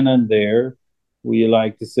then and there. We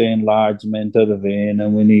like to say enlargement of the vein,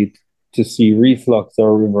 and we need to see reflux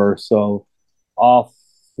or reversal of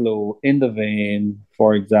flow in the vein,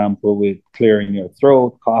 for example, with clearing your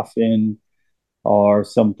throat, coughing, or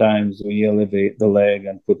sometimes we elevate the leg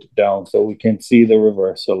and put it down so we can see the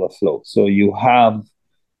reversal of flow. So you have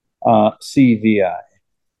CVI.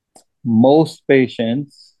 Most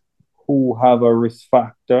patients who have a risk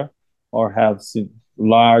factor or have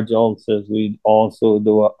large ulcers, we also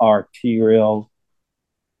do an arterial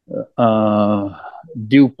uh,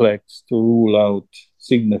 duplex to rule out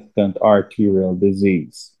significant arterial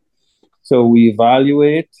disease. So we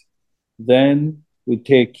evaluate, then we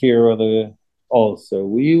take care of the ulcer.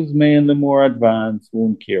 We use mainly more advanced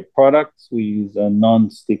wound care products. We use a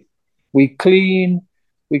non-stick. We clean,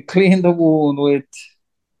 we clean the wound with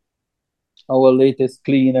our latest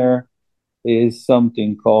cleaner is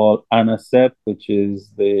something called Anasep, which is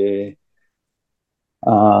the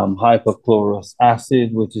hypochlorous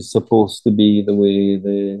acid, which is supposed to be the way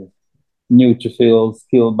the neutrophils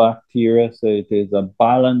kill bacteria. So it is a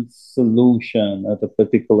balanced solution at a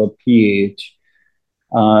particular pH.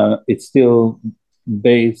 It's still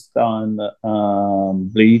based on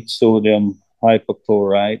bleach sodium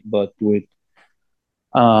hypochlorite, but with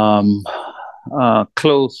um,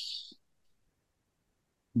 close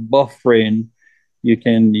buffering, you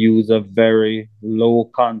can use a very low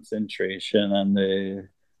concentration, and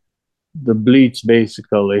the bleach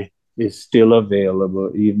basically is still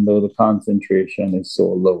available, even though the concentration is so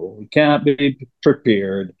low. It can't be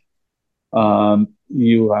prepared.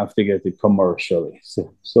 You have to get it commercially.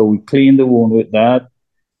 So we clean the wound with that.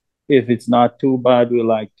 If it's not too bad, we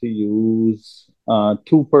like to use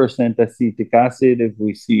 2% acetic acid. If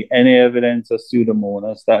we see any evidence of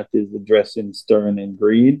Pseudomonas, that is the dressing turning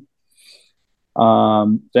green.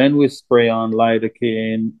 Then we spray on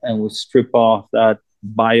lidocaine and we strip off that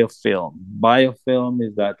biofilm. Biofilm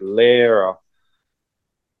is that layer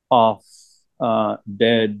of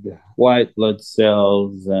dead white blood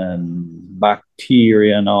cells and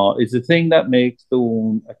bacteria and all. It's the thing that makes the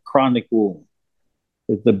wound a chronic wound.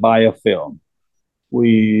 It's the biofilm.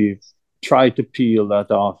 We try to peel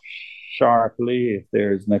that off sharply. If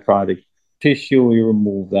there's necrotic tissue, we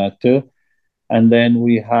remove that too. And then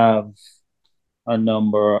we have a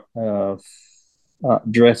number of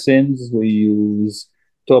dressings we use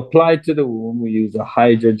to apply to the wound. We use a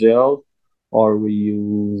hydrogel, or we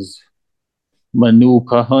use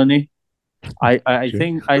manuka honey. I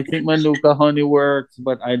think manuka honey works,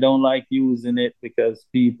 but I don't like using it because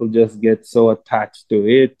people just get so attached to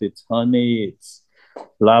it. It's honey, it's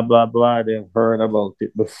blah blah blah. They've heard about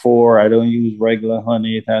it before. I don't use regular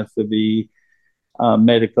honey. It has to be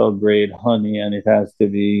medical grade honey, and it has to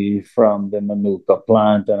be from the manuka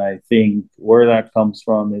plant. And I think where that comes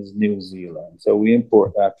from is New Zealand. So we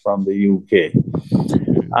import that from the UK.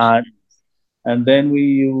 And then we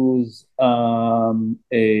use a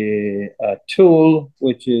tool,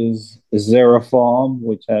 which is Xeroform,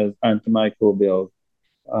 which has antimicrobial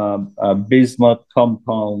a bismuth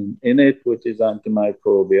compound in it, which is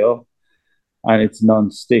antimicrobial, and it's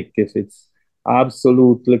non-stick. If it's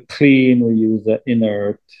absolutely clean, we use an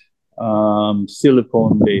inert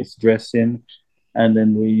silicone-based dressing, and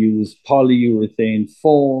then we use polyurethane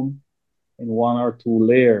foam in one or two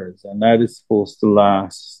layers, and that is supposed to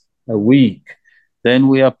last a week. Then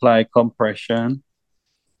we apply compression.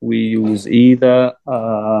 We use either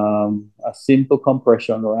a simple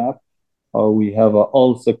compression wrap, or we have an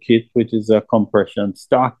ulcer kit, which is a compression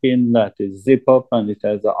stocking that is zip up, and it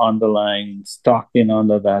has an underlying stocking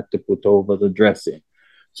under that to put over the dressing.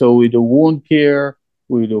 So we do wound care,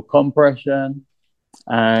 we do compression,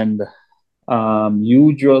 and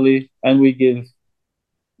usually, and we give,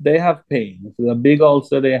 they have pain. If it's a big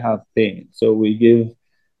ulcer, they have pain. So we give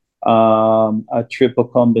a triple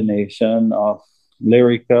combination of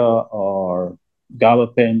Lyrica or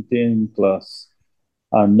gabapentin plus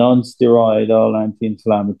a non-steroidal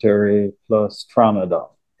anti-inflammatory plus tramadol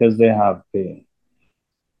because they have pain.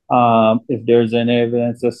 If there's any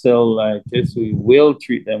evidence of cellulitis, we will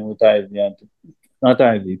treat them with IV not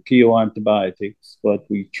IV, PO antibiotics, but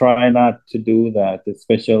we try not to do that,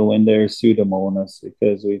 especially when there's Pseudomonas,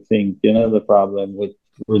 because we think, the problem with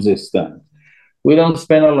resistance. We don't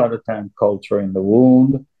spend a lot of time culturing the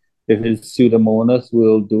wound. If it's Pseudomonas,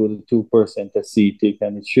 we'll do the 2% acetic,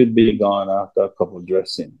 and it should be gone after a couple of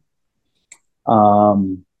dressing.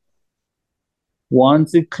 Um,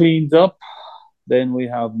 Once it cleans up, then we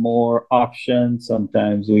have more options.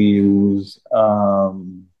 Sometimes we use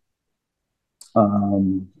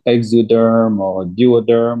exoderm or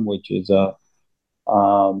duoderm, which is a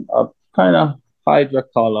kind of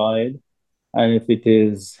hydrocolloid. And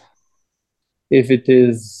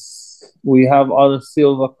we have other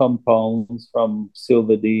silver compounds from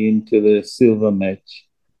silverdene to the silver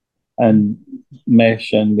and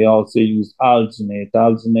mesh, and we also use alginate.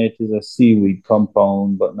 Alginate is a seaweed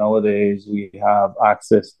compound, but nowadays we have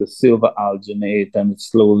access to silver alginate, and it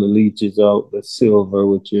slowly leaches out the silver,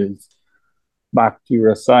 which is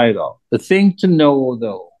bactericidal. The thing to know,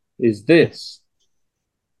 though, is this.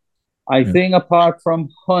 I Yeah. think apart from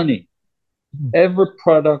honey, every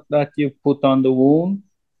product that you put on the wound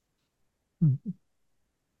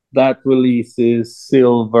that releases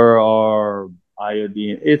silver or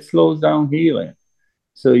iodine, it slows down healing.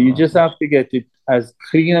 So you just Oh, have to get it as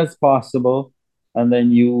clean as possible and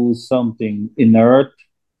then use something inert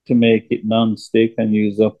to make it non-stick and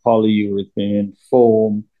use a polyurethane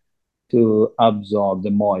foam to absorb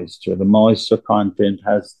the moisture. The moisture content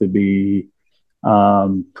has to be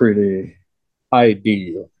pretty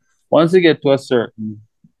ideal. Once you get to a certain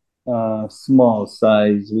small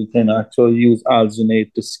size, we can actually use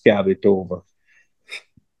alginate to scab it over.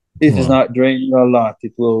 If it's wow. not draining a lot,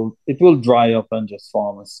 it will dry up and just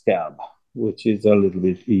form a scab, which is a little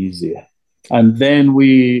bit easier. And then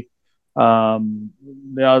the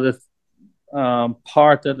other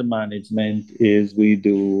part of the management is we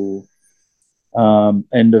do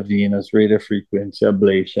endovenous radiofrequency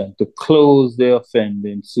ablation to close the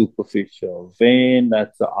offending superficial vein.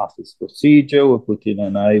 That's the office procedure. We put in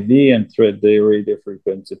an IV and thread the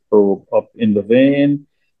radiofrequency probe up in the vein,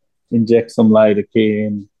 inject some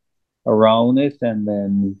lidocaine around it, and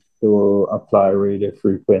then to apply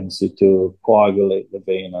radiofrequency to coagulate the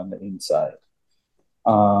vein on the inside.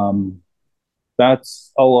 Um,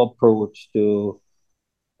 that's our approach to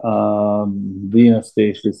venous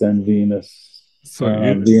stasis and So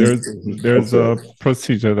you, venous there's support. a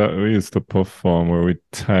procedure that we used to perform where we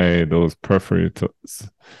tie those perforators.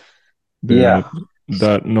 Yeah, That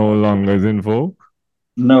that no longer is in vogue.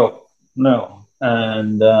 no, no,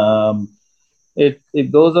 and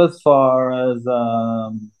it goes as far as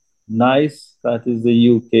NICE, that is the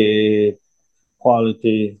UK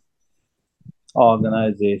quality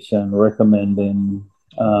organization, recommending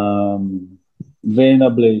vein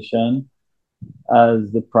ablation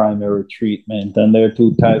as the primary treatment. And there are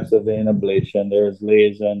two types of vein ablation. There's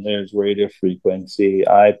laser and there's radio frequency.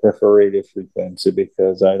 I prefer radio frequency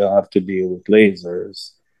because I don't have to deal with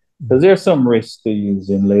lasers. Because there's some risk to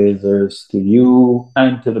using lasers to you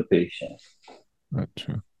and to the patient.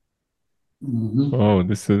 Gotcha. Mhm. Oh,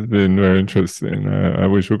 this has been very interesting. I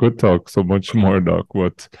wish we could talk so much more, Doc,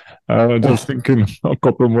 but I'm just thinking a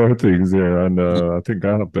couple more things here, and I think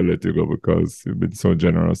I have to let you go because you've been so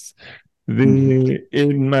generous.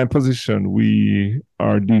 In my position, we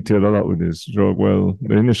are detailed a lot with this drug. Well,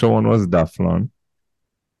 the initial one was Daflon,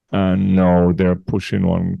 and now they're pushing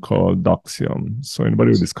one called Doxium. So anybody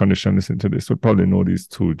with this condition listening to this would probably know these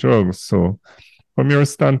two drugs. So from your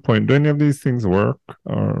standpoint, do any of these things work,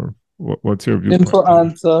 or what's your viewpoint on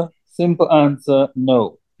it? Simple answer,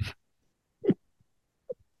 no.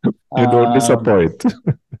 You don't Um, disappoint.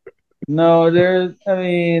 no, I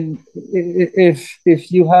mean,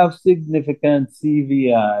 if you have significant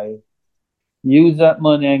CVI, use that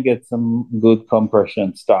money and get some good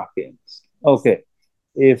compression stockings. Okay.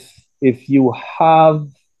 If if you have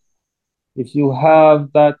if you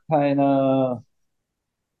have that kind of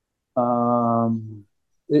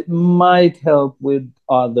it might help with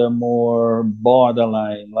other more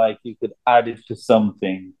borderline, like you could add it to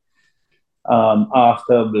something.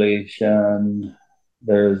 After ablation,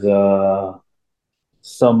 there's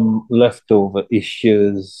some leftover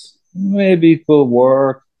issues. Maybe it will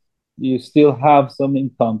work. You still have some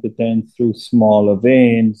incompetence through smaller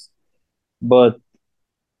veins, but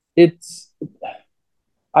it's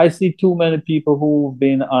I see too many people who've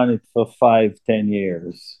been on it for 5, 10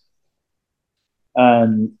 years.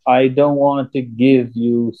 And I don't want to give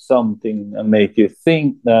you something and make you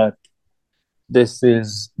think that this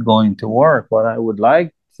is going to work. What I would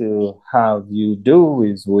like to have you do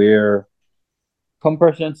is wear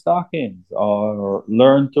compression stockings or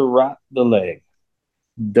learn to wrap the leg.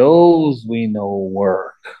 those we know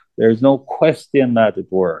work. There's no question that it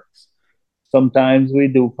works. Sometimes we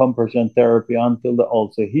do compression therapy until the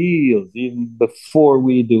ulcer heals, even before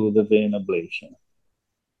we do the vein ablation.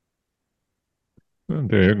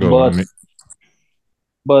 There you go.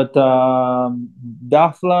 But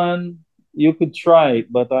Daflan, you could try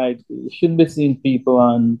it, but I shouldn't be seeing people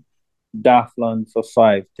on Daflan for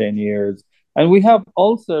 5, 10 years. And we have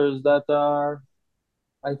ulcers that are,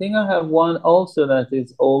 I think I have one ulcer that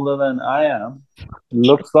is older than I am.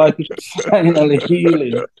 Looks like it's finally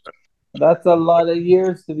healing. That's a lot of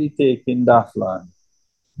years to be taking Daflan.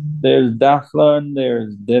 There's Daflan,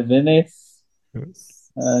 there's Devinis, yes.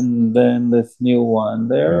 and then this new one.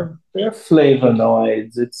 Yeah. They're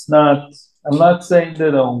flavonoids. It's not. I'm not saying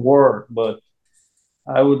they don't work, but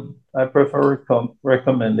I prefer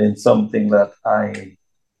recommending something that I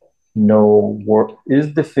know work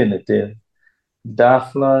is definitive.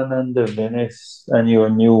 Daflan and the Venice and your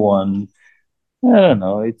new one. I don't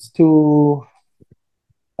know. It's too.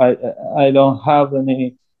 I I don't have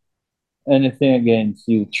anything against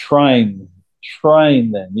you trying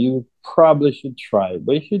them. You probably should try it,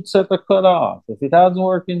 but you should set a cutoff. If it hasn't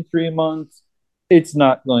worked in 3 months, it's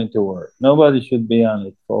not going to work. Nobody should be on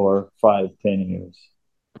it for 5, 10 years.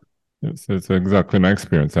 It's exactly my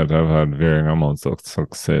experience that I've had varying amounts of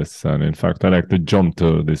success. And in fact, I like to jump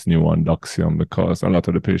to this new one, Doxium, because a lot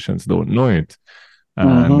of the patients don't know it. And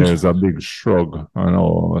Mm-hmm. there's a big shrug on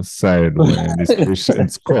our side when these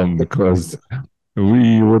patients come because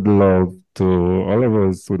we would love to, all of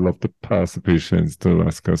us would love to pass the patients to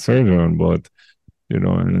vascular surgeon, but,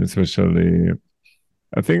 and especially,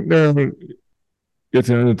 I think they're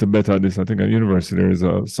getting a little better at this. I think at university there is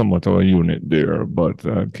a somewhat of a unit there, but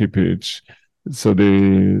KPH. So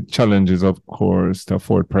the challenges, of course, to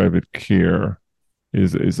afford private care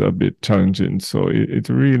is a bit challenging. So it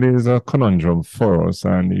really is a conundrum for us.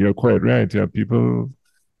 And you're quite right. Yeah, people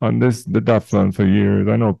on the DAFLAN for years,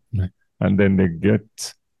 I know, and then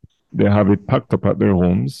they have it packed up at their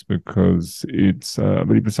homes because I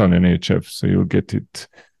believe it's on NHF, so you'll get it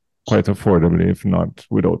quite affordably, if not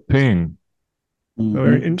without paying.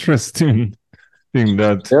 Very Mm-hmm. interesting thing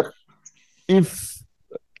that Yep. if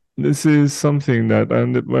this is something that,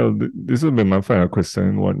 and well, this will be my final question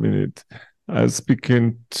in 1 minute. I was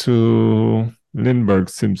speaking to Lindbergh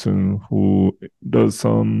Simpson, who does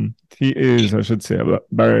he is, I should say, a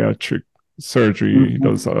bariatric surgery. He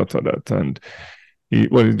does a Mm-hmm. lot of that. And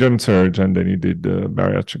he's done surgery and then he did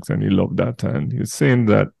bariatrics and he loved that. And he's saying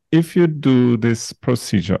that if you do this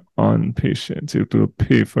procedure on patients, it will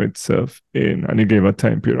pay for itself and he gave a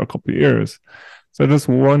time period, a couple of years. So I just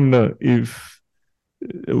wonder if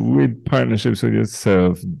with partnerships with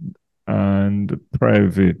yourself and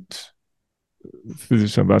private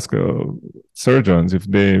physician vascular surgeons, if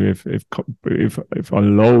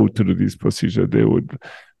allowed to do this procedure, they would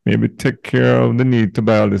maybe take care of the need to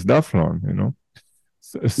buy all this Daflon.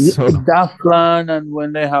 So Daflan, and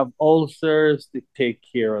when they have ulcers, they take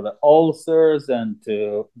care of the ulcers and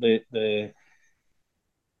to the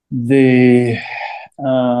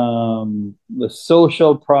the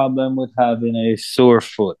social problem with having a sore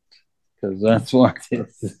foot, because that's what it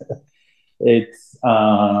is. It's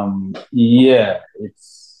yeah,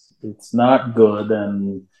 it's not good,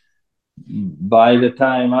 and by the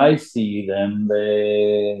time I see them,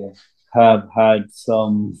 they have had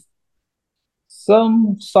some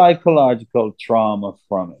psychological trauma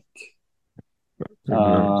from it.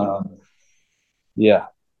 Um, yeah.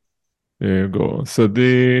 there you go. So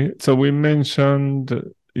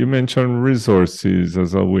you mentioned resources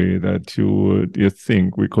as a way that you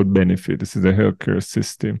think we could benefit. This is the healthcare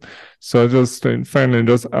system. So just finally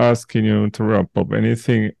just asking you to wrap up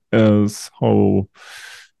anything else how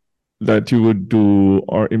that you would do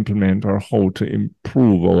or implement or how to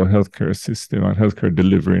improve our healthcare system and healthcare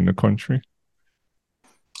delivery in the country.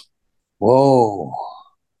 Whoa,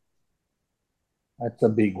 that's a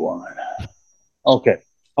big one. Okay,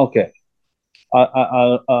 okay.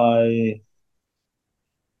 I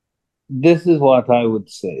this is what I would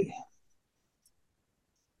say.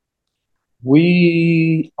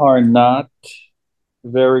 We are not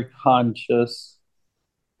very conscious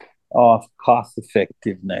of cost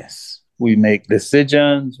effectiveness. We make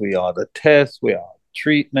decisions, we order tests, we order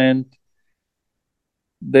treatment.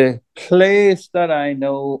 The place that I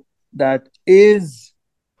know that is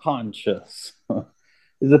conscious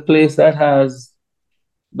is a place that has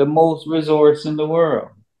the most resource in the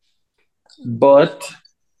world. But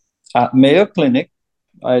at Mayo Clinic,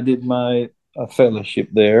 I did my fellowship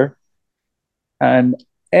there, and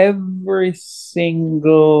every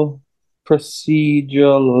single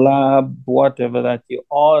procedure, lab, whatever that you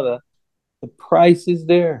order the price is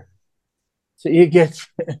there. So you get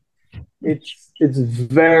it's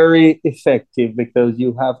very effective because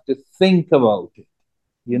you have to think about it.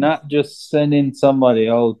 You're not just sending somebody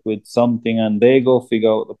out with something and they go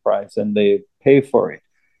figure out the price and they pay for it.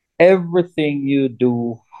 Everything you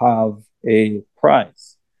do have a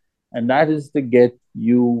price, and that is to get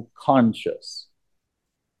you conscious.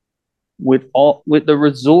 With the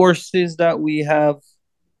resources that we have,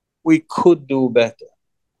 we could do better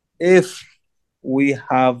if we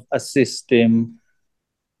have a system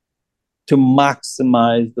to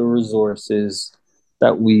maximize the resources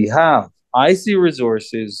that we have. I see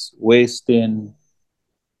resources wasting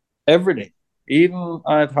everything, even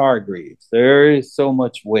at Hargreaves. There is so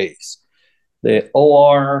much waste. The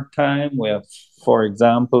OR time, we have, for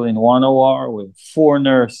example, in one OR, we have 4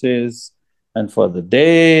 nurses, and for the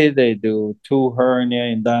day, they do 2 hernia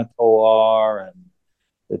in that OR, and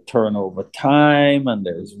the turnover time, and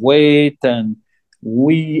there's weight, and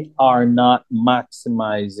we are not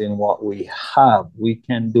maximizing what we have. We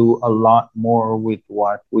can do a lot more with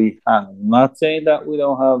what we have. I'm not saying that we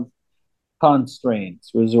don't have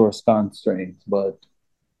constraints, resource constraints, but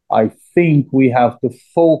I think we have to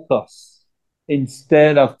focus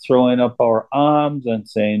instead of throwing up our arms and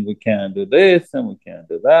saying we can't do this and we can't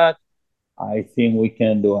do that. I think we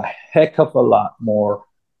can do a heck of a lot more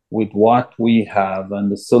with what we have.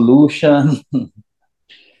 And the solution,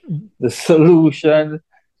 the solution,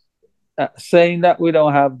 saying that we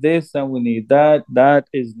don't have this and we need that, that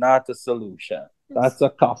is not a solution. That's a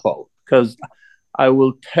cop out. Because I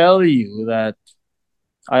will tell you that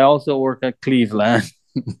I also work at Cleveland.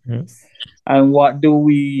 Yes. And what do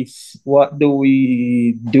we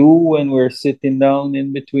do when we're sitting down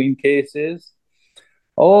in between cases?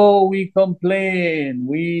 Oh, we complain.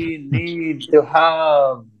 We need to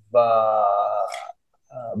have a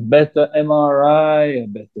better MRI, a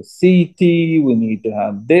better CT. We need to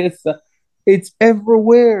have this. It's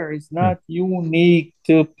everywhere. It's Yeah. not unique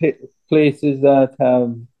to places that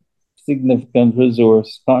have significant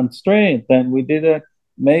resource constraint. And we did a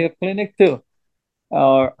Mayo Clinic too,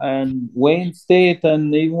 and Wayne State,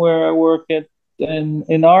 and even where I work at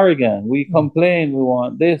in Oregon, we complain. We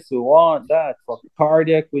want this, we want that. For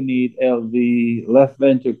cardiac, we need LV, left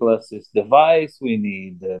ventricular assist device. We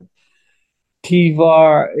need the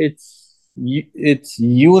TVAR. It's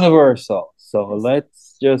universal. So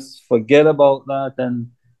let's just forget about that.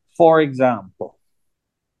 And for example,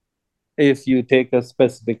 if you take a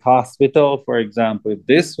specific hospital, for example, if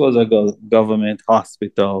this was a government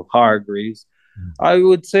hospital, Hargreaves, I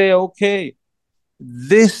would say, okay,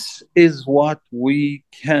 this is what we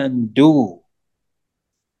can do.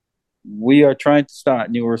 We are trying to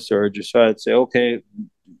start neurosurgery. So I'd say, okay,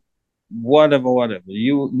 whatever.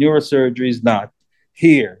 Neurosurgery is not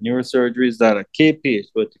here. Neurosurgery is not a KPH,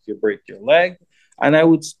 but if you break your leg, and I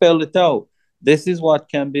would spell it out. This is what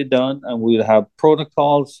can be done, and we'll have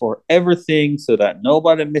protocols for everything so that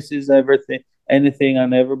nobody misses anything,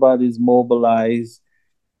 and everybody's mobilized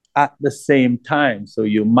at the same time. So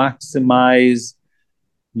you maximize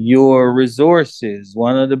your resources.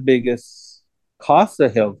 One of the biggest costs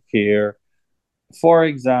of healthcare, for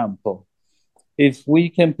example, if we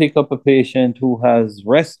can pick up a patient who has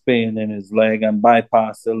rest pain in his leg and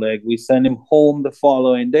bypass the leg, we send him home the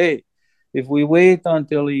following day. If we wait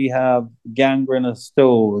until he have gangrenous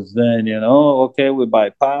toes, then okay, we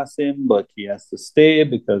bypass him, but he has to stay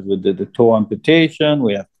because we did the toe amputation.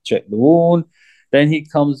 We have to check the wound. Then he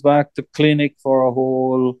comes back to clinic for a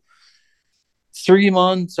whole 3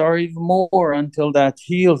 months or even more until that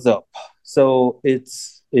heals up. So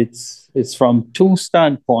it's from two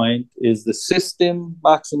standpoint: is the system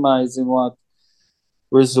maximizing what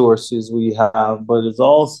resources we have, but it's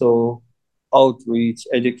also outreach,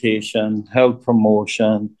 education, health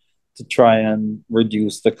promotion to try and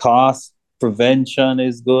reduce the cost. Prevention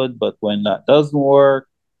is good, but when that doesn't work,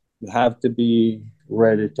 you have to be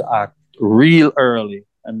ready to act real early,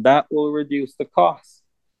 and that will reduce the cost.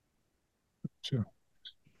 Sure.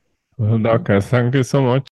 Well, Doctor, thank you so much.